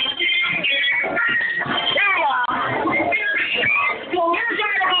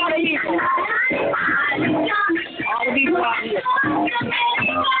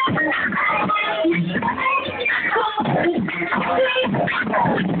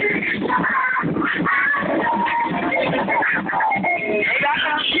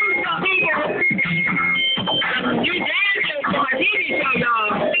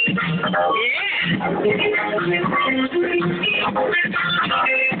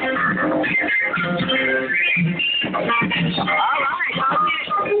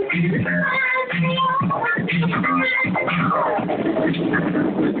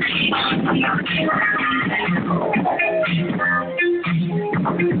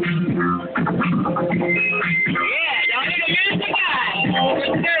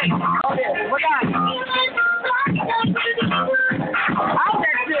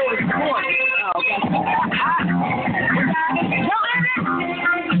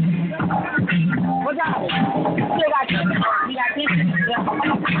 What got it? Still got it. You got this.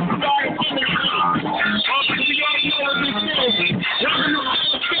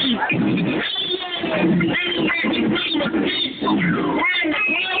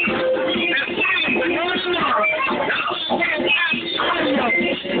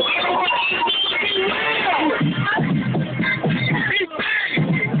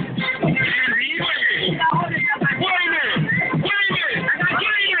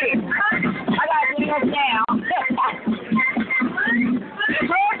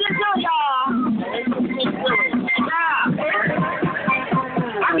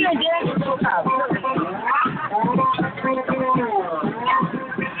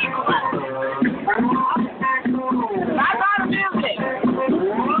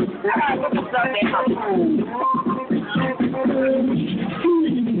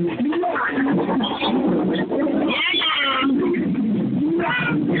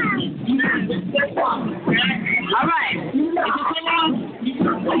 All right. Is it still on?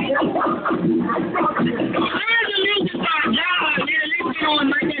 Where's the music star, John? They're listening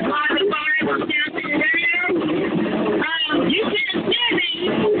on like that 5 to 5 on Sound City Radio. You can't see me,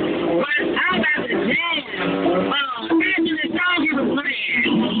 but I'm about to jam. Imagine the song you were playing.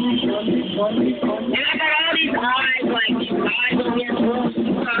 And I got all these eyes, like these eyes on here.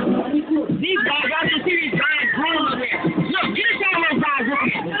 These guys, I can see these guys growing over there. Look, get us all those guys over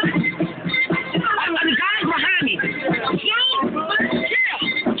here. The guys behind me. CHiL.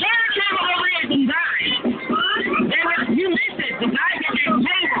 Turn the camera over there at them guys. You missed it. The guys at that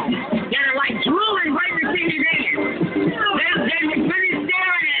table that are like drooling right to see me there. They were really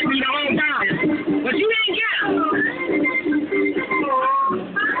staring at me the whole time. But you didn't get them.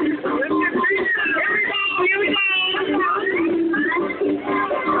 Here we go.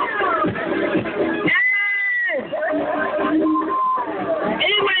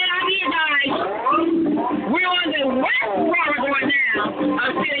 Anyway, I'm here, guys. We're on the west corridor now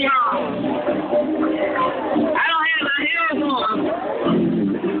of City Hall. I don't have my heels on.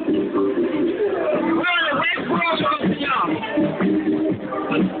 We're on the west corridor of City Hall.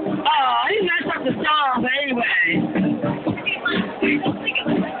 Oh, he messed up the song, but anyway.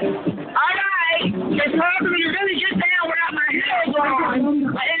 All right. It's hard for me to really get down without my heels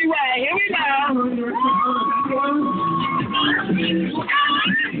on. But anyway, here we go.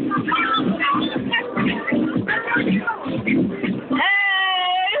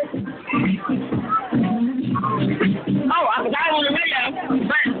 Oh, I forgot on the radio.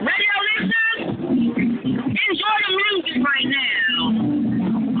 But radio listeners, enjoy the music right now.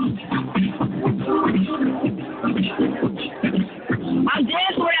 I'm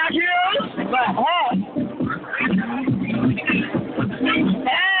dancing without you, but hey.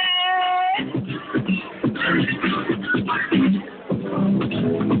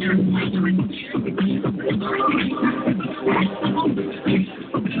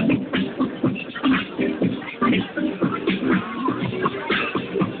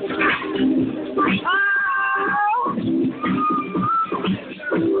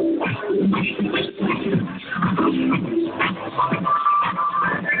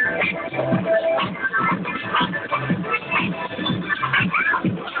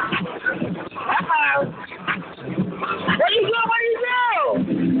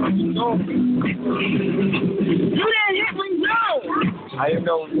 Oh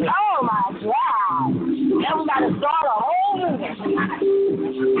my God! Now we gotta start a whole movie.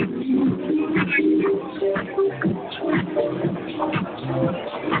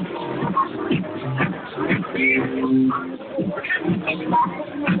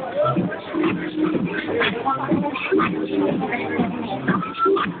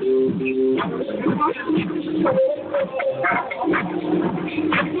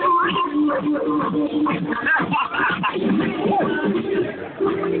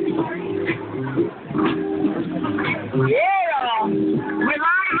 Yeah, we're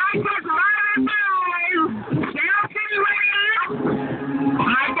live like this, live. Sound City Radio.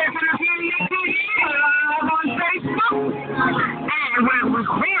 Like this on the TV, live on Facebook. And we're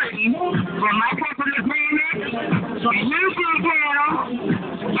recording for my personal payment, YouTube channel,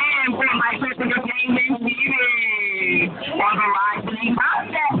 and for my personal payment TV. On the live stream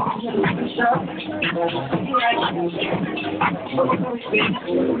podcast.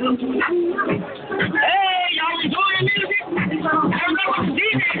 Hey, y'all enjoying the music? I don't know what the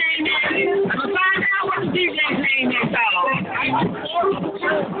DJ's name is. I'm going to find out what the DJ's name is, y'all.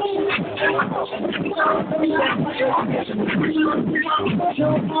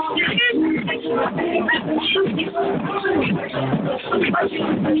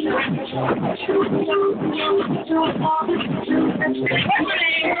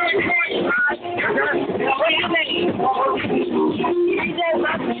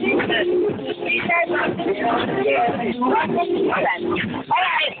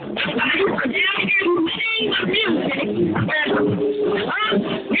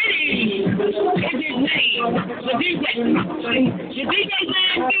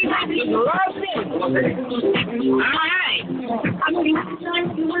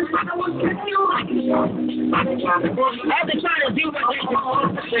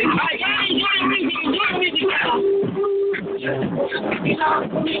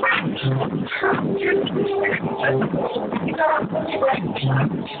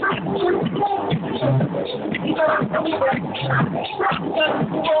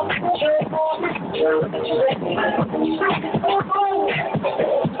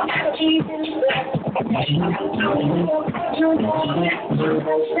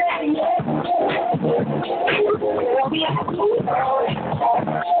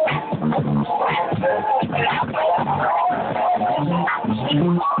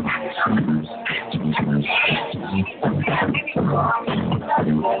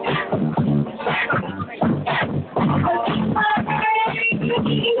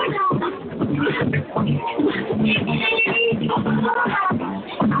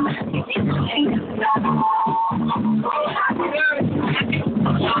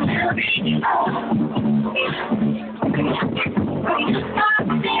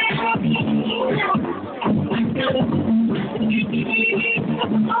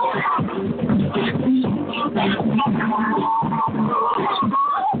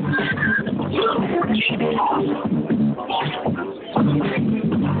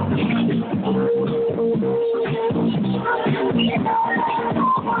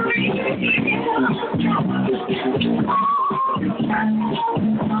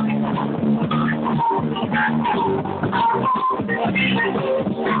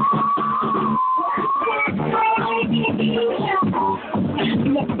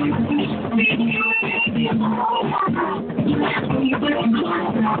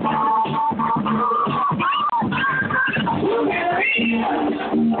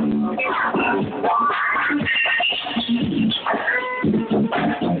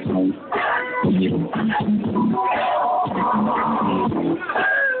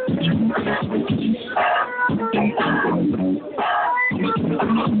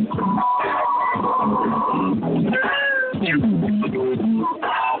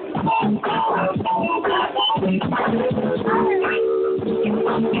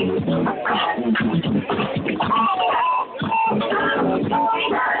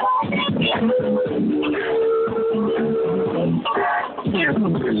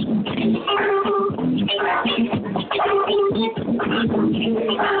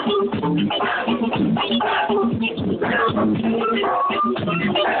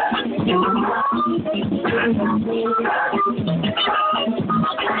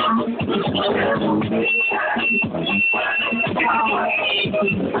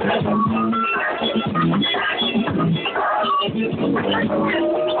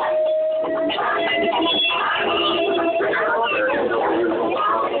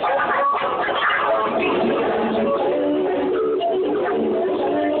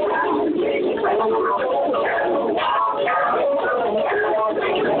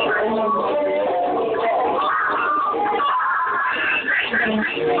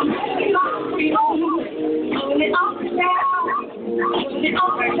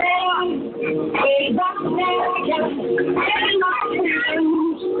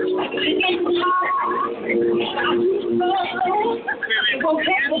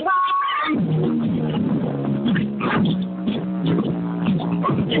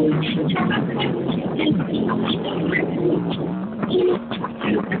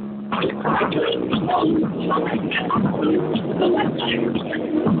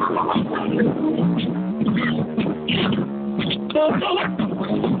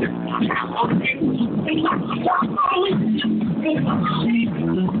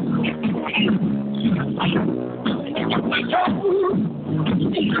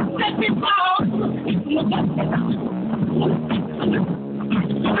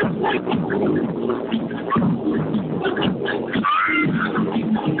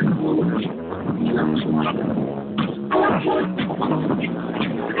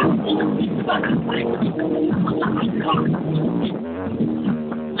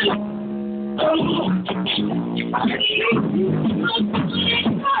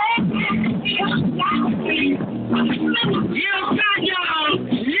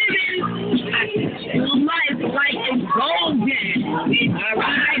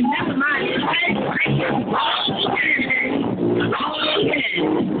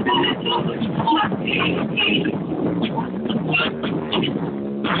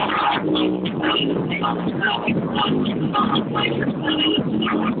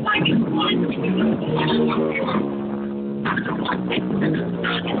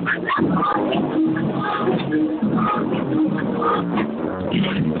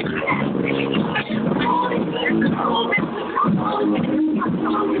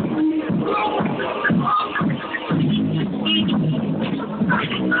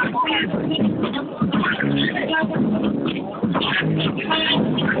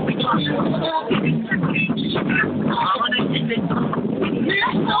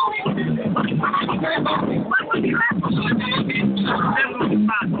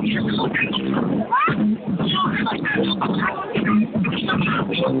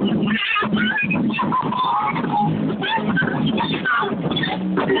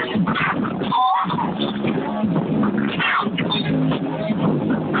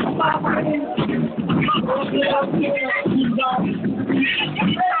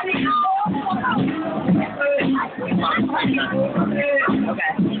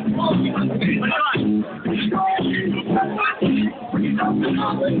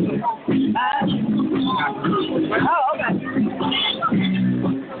 Oh, okay.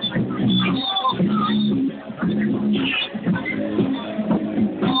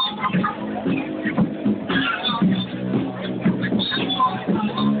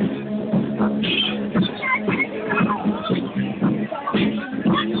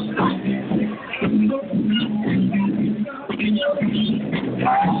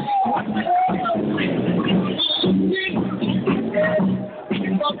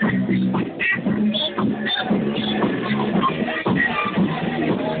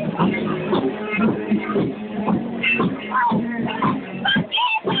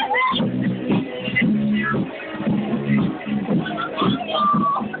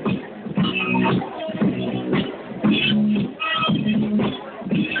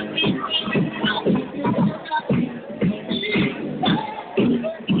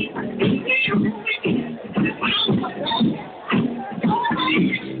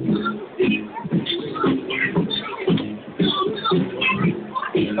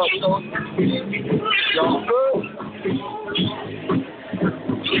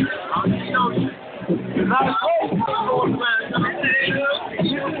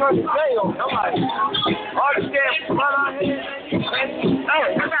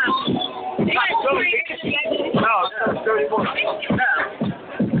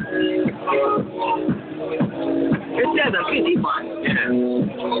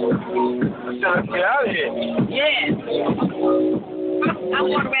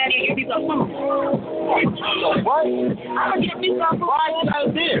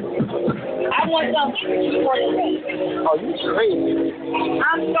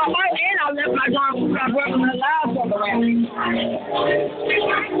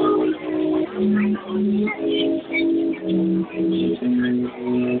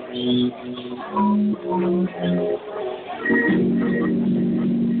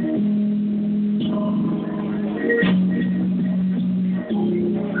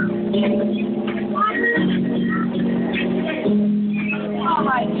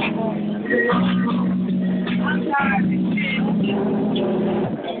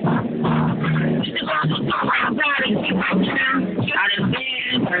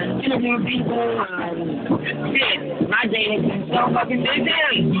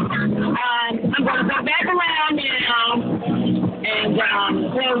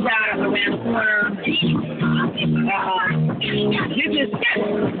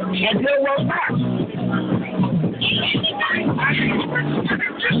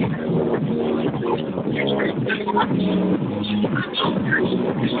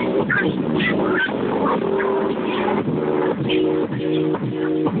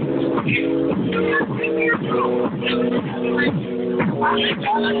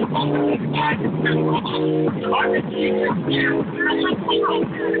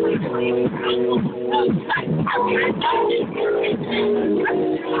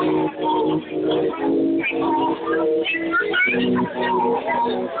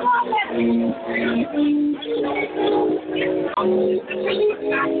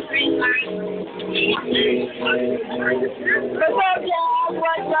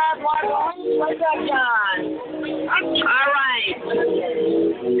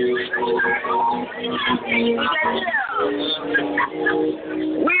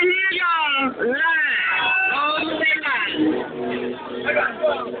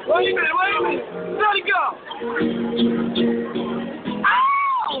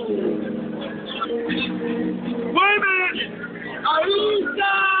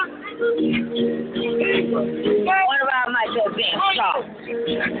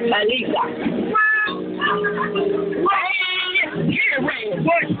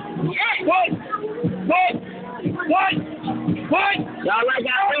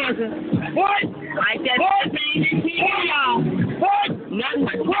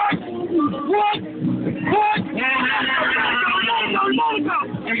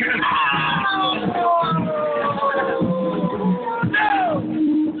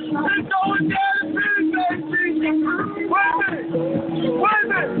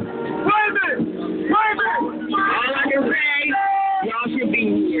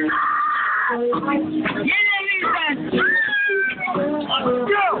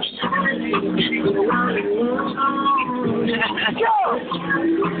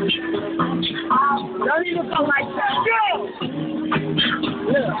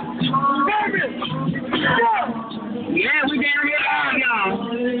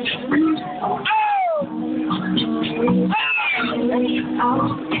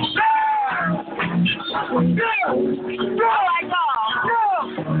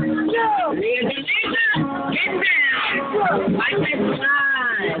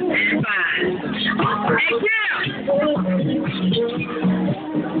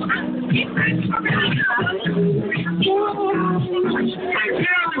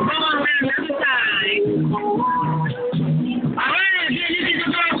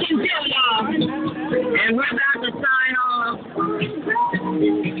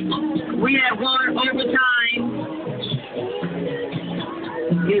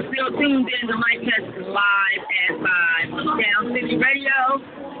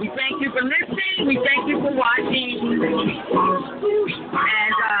 you for listening. We thank you for watching.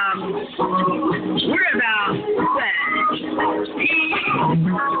 And we're about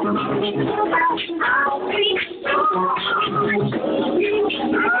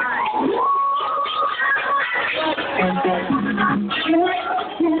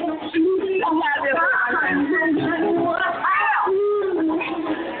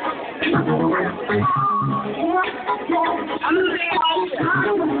I'm going to say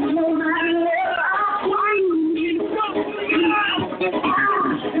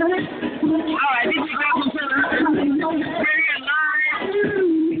all right, this is We're here live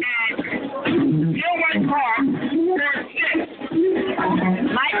at Gilbert Park, Third 6.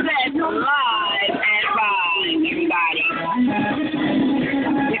 Like that, live at 5, everybody.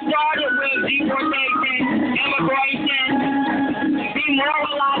 We started with deportation, immigration,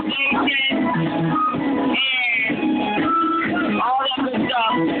 demoralization, and all that good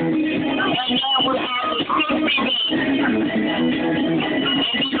stuff. And now we're at the 60 minutes. And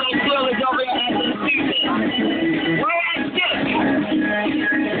CHiL is over there at the student. We're at 6.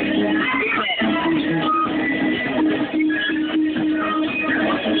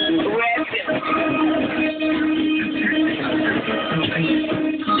 We're at 6.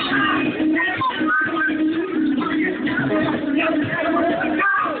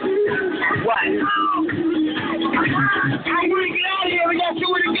 What? I want to get out of here. We got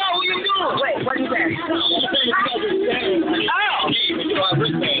somewhere to go. What are you doing? Wait, what is that? Oh.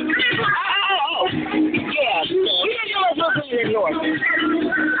 Yeah. You didn't know I was looking at yours.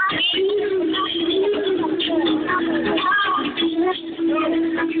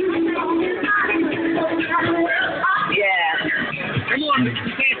 Yeah. Come on, you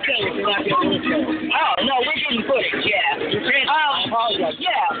can't say it. You're not going to show. Oh, no, we didn't put it. Yeah. I apologize.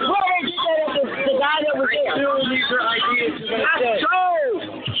 Yeah. Well, they did that at the guy that was there. These are ideas. That's so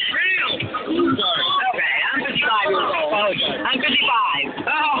real. Okay, I'm 55 years old. I'm 55.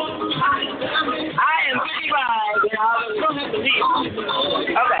 Oh. I am 55, and I'll still have to leave.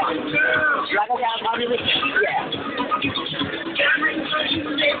 Okay. Like I said, I'll be listening. Yeah.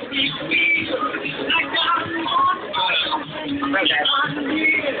 Okay.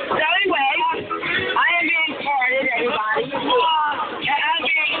 So anyway, I am being carded, everybody. And I'm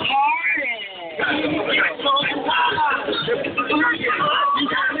being carded.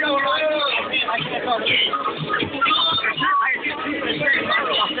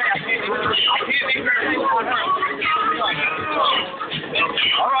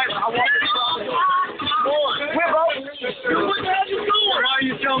 All right, I want to we're voting. What the hell you doing? Why are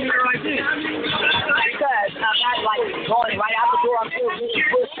you telling me your idea? Because I'm not like going right out the door. I'm still getting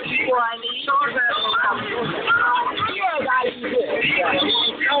pushed before I leave. Yeah, guys, you good.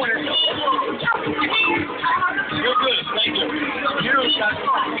 You're good. Thank you. You're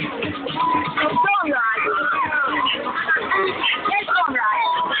right. That's all right.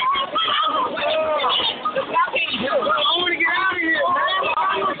 I want to get out of here, man.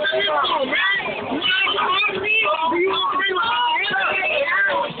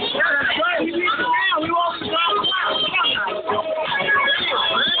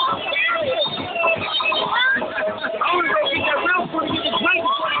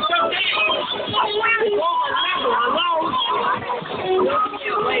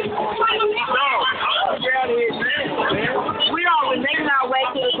 We all were making our way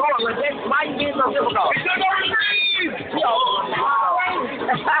to the door. Why you being so difficult?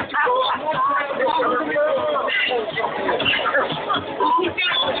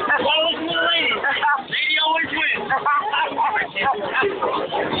 Lady always wins.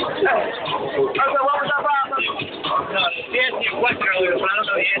 Okay, what was our problem? No, she asked me a question earlier, but I don't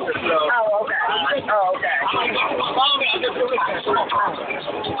know the answer, so. Oh, okay. Follow me, I'll just do it.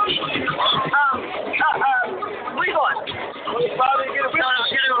 Where you going? Probably get a no,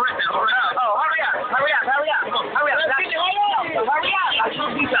 get it right now. Oh, hurry up. Hurry up. Hurry up. Hurry up. I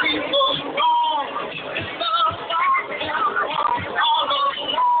should do something.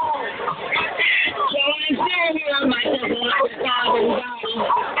 So I'm still here on myself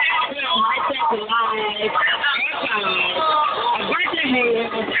live. A bunch of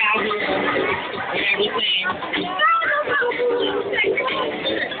haters out here and everything.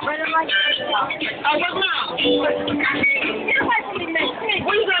 Oh, what's up? What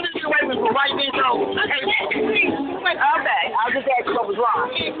are you going to do away with for right being so? Okay, I'll just ask you what was wrong.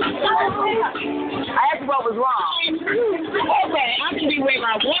 I asked you what was wrong. Okay, I can be where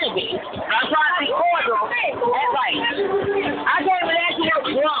I want to be. I'm trying to be cordial. That's right. I can't even ask you what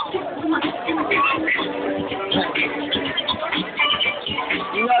was wrong.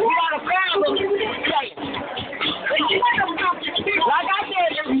 You know, if you got a problem, say it. Like I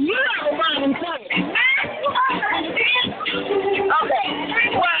said, if you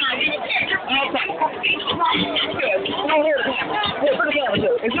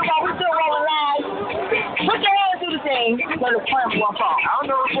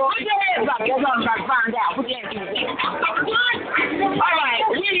Put your hands up. That's what I'm about to find out. Put your hands up. All right.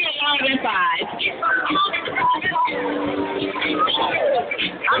 We get live at 5.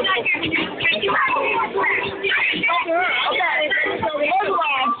 I'm not giving you okay. So first of all,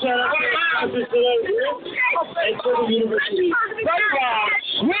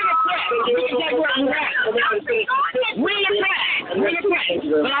 we're the press.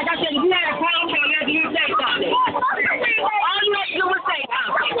 But like I said, if you had a problem, you have to say something. All you have to do is say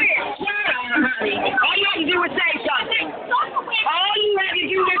something. All you have to do is say something. All you have to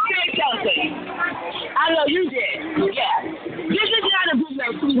do is say something. I know you did. Yeah. This is not a video,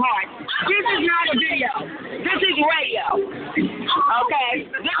 sweetheart. This is not a video. This is radio. Okay?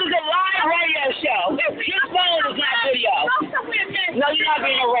 This is a live radio show. This phone is not video. No, you're not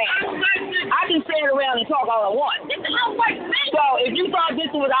being around. I can stand around and talk all I want. So if you thought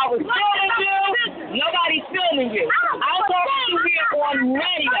this was I was filming you, nobody's filming you. I'm talking to you here on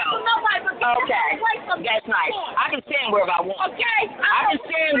radio. Okay. That's nice. I can stand wherever I want. Okay. I can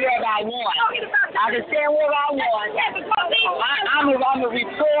stand wherever I want. I can stand wherever I want. I'm a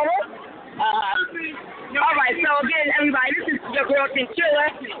reporter. All right, so again, everybody, this is your girl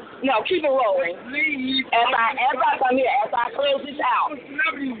ChinChila. No, keep it rolling. As I close this out. Get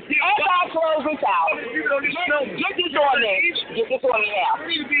this on me. Get this on me now.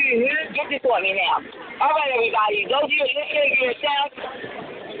 Get this on me now. All right, everybody, those of you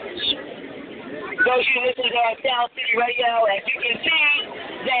listening to our Sound City Radio, as you can see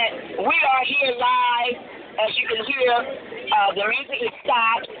that we are here live. As you can hear, the music is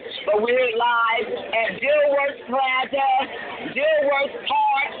stopped, but we're live at Dilworth Plaza, Dilworth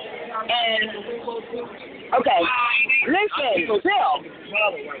Park, and, okay, listen, Phil,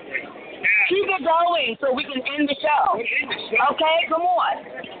 keep it going so we can end the show. Okay, come on.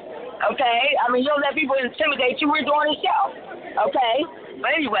 Okay, I mean, you don't let people intimidate you. We're doing a show. Okay,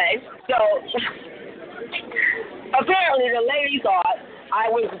 but anyway, so apparently the lady thought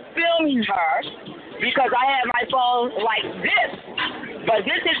I was filming her because I had my phone like this. But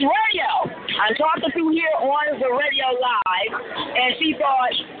this is radio. I'm talking to here on the radio live, and she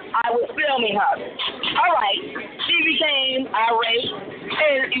thought I was filming her. All right. She became irate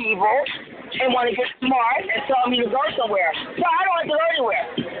and evil and wanted to get smart and told me to go somewhere. So I don't have to go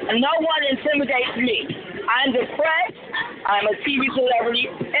anywhere. And no one intimidates me. I'm depressed. I'm a TV celebrity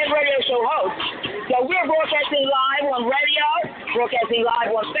and radio show host. So we're broadcasting live on radio, broadcasting live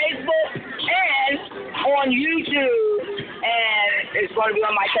on Facebook, and on YouTube, and it's going to be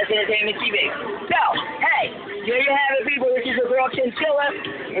on my Test Entertainment TV. So, hey, there you have it, people. This is your girl ChinChila,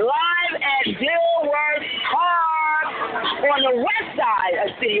 live at Dilworth Park on the west side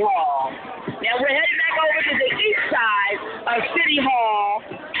of City Hall. Now we're heading back over to the east side of City Hall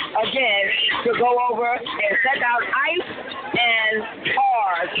again to go over and check out ice and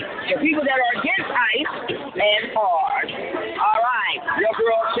cars. The people that are against ice and cars. All right, your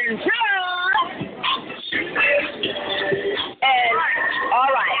girl ChinChila. And,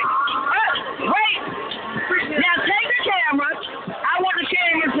 all right. Wait. Now take the camera. I want the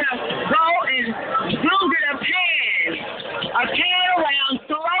camera to go and do a pan around,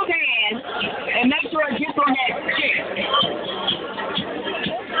 slow pan, and make sure it gets on that chair.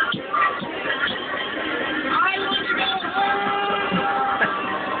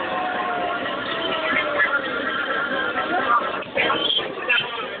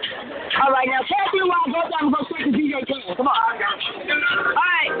 All right, now, Kathy, while I go down and go straight to DJ King. Come on. All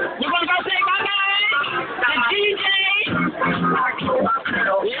right, we're going to go say bye-bye to DJ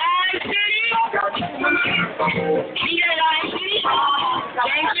Live City. DJ Live City.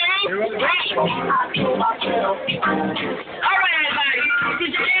 Thank you. All right, everybody. This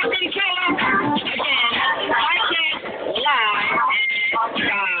is your ChinChila. Again, I can't lie.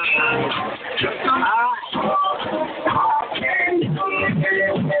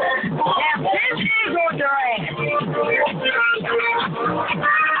 This is your Durant.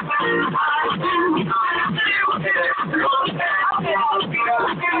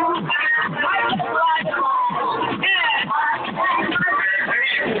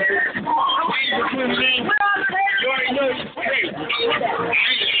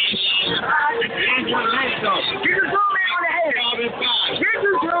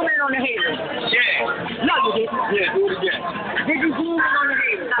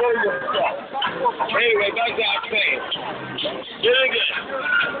 Anyway, back to our thing. Do it again.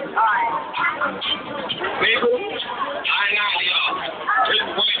 Alright. People, I know y'all. This is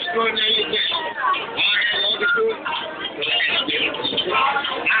what extraordinary thing. Alright, want to do it? I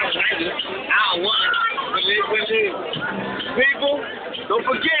don't like it. I don't want it. Believe. People, don't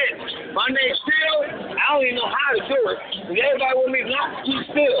forget, my name's CHiL. I don't even know how to do it. Everybody want me to keep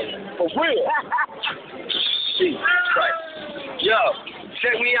still. For real. Jesus Christ. Yo,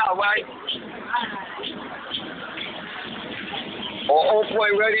 check me out, right? On On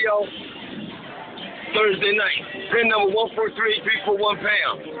Point Radio, Thursday night. Pin number 143-341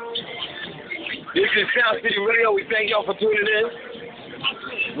 #. This is Sound City Radio. We thank y'all for tuning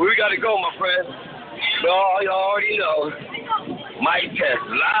in. We got to go, my friend. Y'all already know. Mic test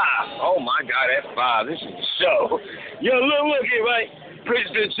live. Oh, my God, that's 5. This is the show. Yo, look here, right?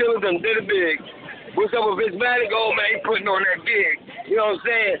 Princeton Chillin done did it big. What's up with Vince Matic? Oh, man, he putting on that gig. You know what I'm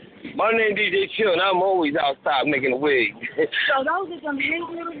saying? My name DJ Chill, and I'm always outside making a wig. So those are some big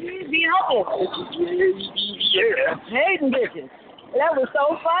little kids being humble. Yeah. Hating bitches. That was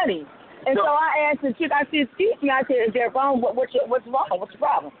so funny. And so I asked the chick, I said, excuse me, I said, is there a phone? What's wrong? What's the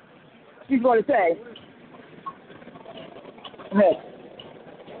problem? She's going to say,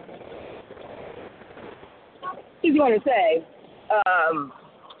 she's going to say,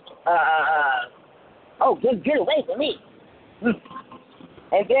 oh, get away from me.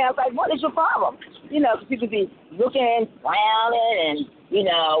 And then I was like, what is your problem? You know, because people be looking, frowning, and, you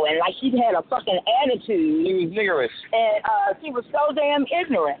know, and like she had a fucking attitude. She was niggerish. And she was so damn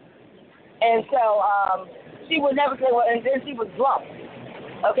ignorant. And so she would never say, well, and then she was drunk.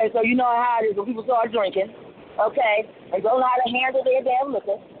 Okay, so you know how it is when people start drinking, okay, and don't know how to handle their damn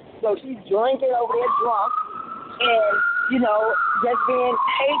liquor. So she's drinking over there drunk and, you know, just being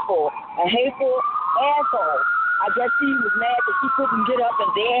hateful, a hateful asshole. I guess she was mad that she couldn't get up and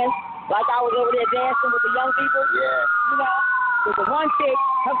dance like I was over there dancing with the young people. Yeah. You know, with the one chick,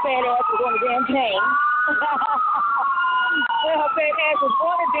 her fat ass was on the damn cane. Her fat ass was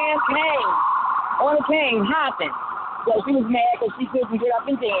on the damn cane. On the cane, hopping. So she was mad because she couldn't get up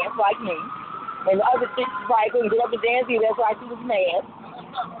and dance like me. And the other chicks probably couldn't get up and dance either. That's why she was mad.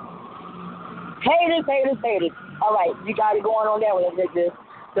 Haters. All right, you got it going on there with this.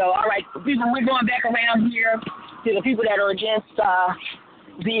 So, all right, people, we're going back around here to the people that are against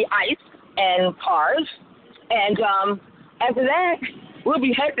the ICE and cars. And after that, we'll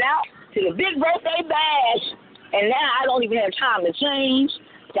be heading out to the big birthday bash. And now I don't even have time to change.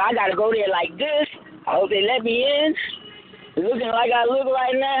 So I got to go there like this. I hope they let me in. Looking like I look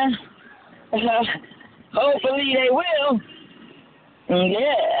right now. Hopefully they will.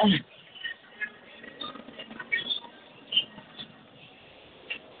 Yeah.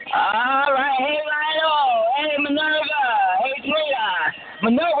 All right. Hey, Lionel. Hey, Minerva. Hey, Trina.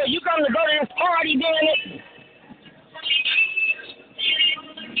 Minerva, you come to go to this party, damn it.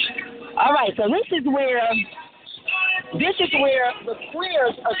 All right. So this is where the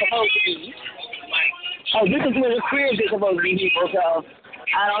queers are supposed to be. Oh, this is where the queers are supposed to be, people. So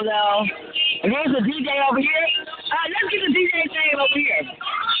I don't know. And there's a DJ over here. Let's get the DJ's name over here.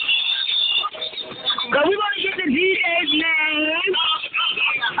 So we're going to get the DJ's name.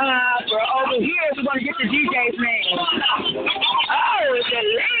 For over here, we're going to get the DJ's name. Oh, it's a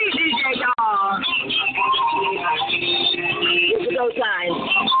lady DJ, y'all. Look at those signs.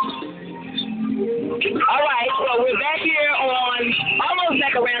 All right, so we're back here almost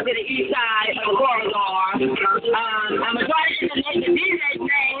back around to the east side of the corridor. I'm going to try to get the DJ's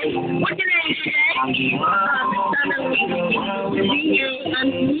name. What's your name, DJ?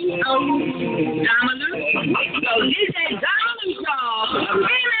 Damalu. So DJ Damalu, y'all.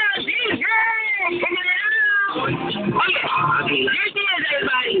 Female DJ. Come on out. Oh, yeah. Here she is,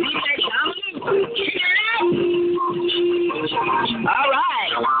 everybody. DJ Damalu. All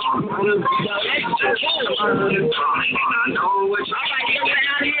right. So let's go. All right, get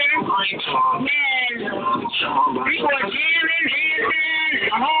out here. Man, people are jamming, dancing, the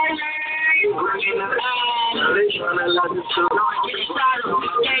whole night. All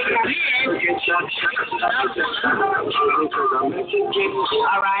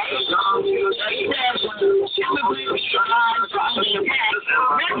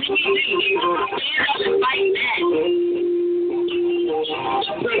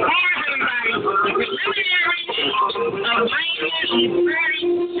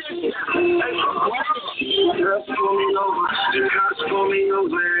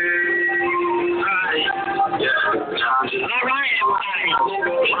right.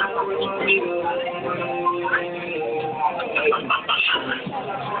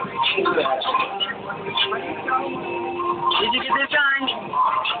 Did you get this time?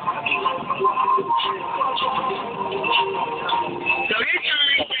 So this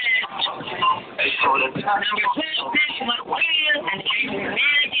time says, number 2, this was real and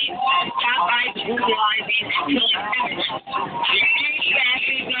humanity, top right, brutalizing, and killing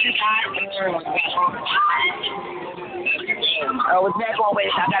everyone. Oh, it's back on.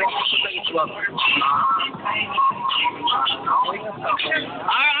 Wait, I gotta take the Facebook.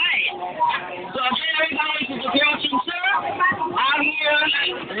 right. So again, everybody, this is the girl ChinChila out here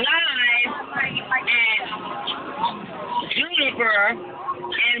live at Juniper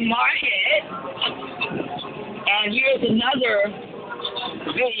and Market. And here's another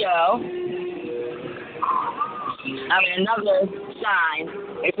video. Another sign.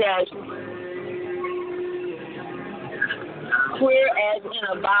 It says, queer as in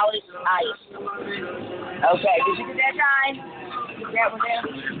abolish ICE. Okay, did you get that sign? That one there?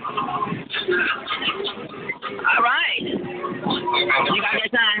 All right. You got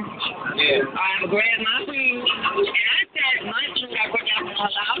that sign? Yeah. I'm going to grab my food. And I said my food I brought down from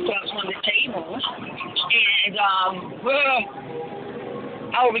the house on the table. And,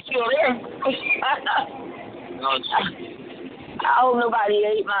 I hope it's still there. I hope nobody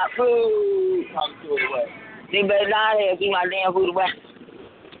ate my food. They better not have eat my damn food away.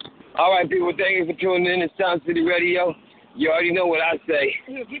 All right, people, thank you for tuning in to Sound City Radio. You already know what I say.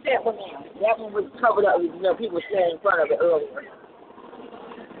 Here, get that one in. That one was covered up. People were standing in front of it earlier.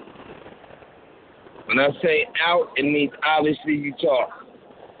 When I say out, it means obviously you talk.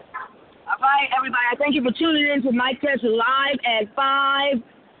 All right, everybody. Thank you for tuning in to Mike Test Live at 5.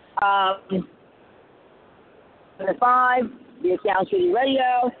 At 5, via Sound City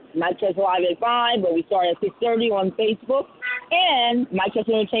Radio. Mike Test Live at 5, but we start at 6:30 on Facebook. And Mike Test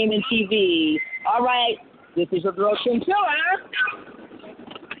Entertainment TV. All right. This is your girl ChinChila.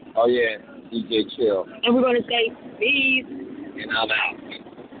 Oh, yeah. DJ CHiL. And we're going to say peace. And I'm out.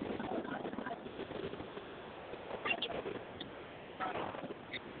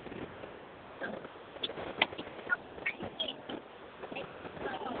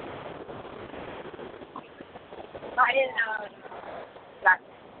 I didn't,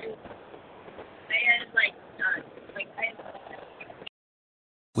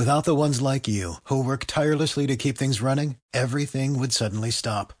 Without the ones like you, who work tirelessly to keep things running, everything would suddenly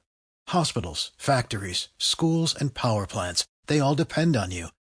stop. Hospitals, factories, schools, and power plants, they all depend on you.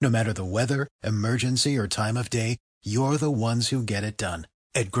 No matter the weather, emergency, or time of day, you're the ones who get it done.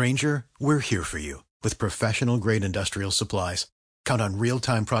 At Grainger, we're here for you with professional-grade industrial supplies. Count on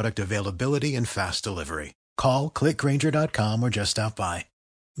real-time product availability and fast delivery. Call, click Grainger.com, or just stop by.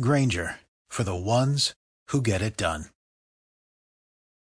 Grainger, for the ones who get it done.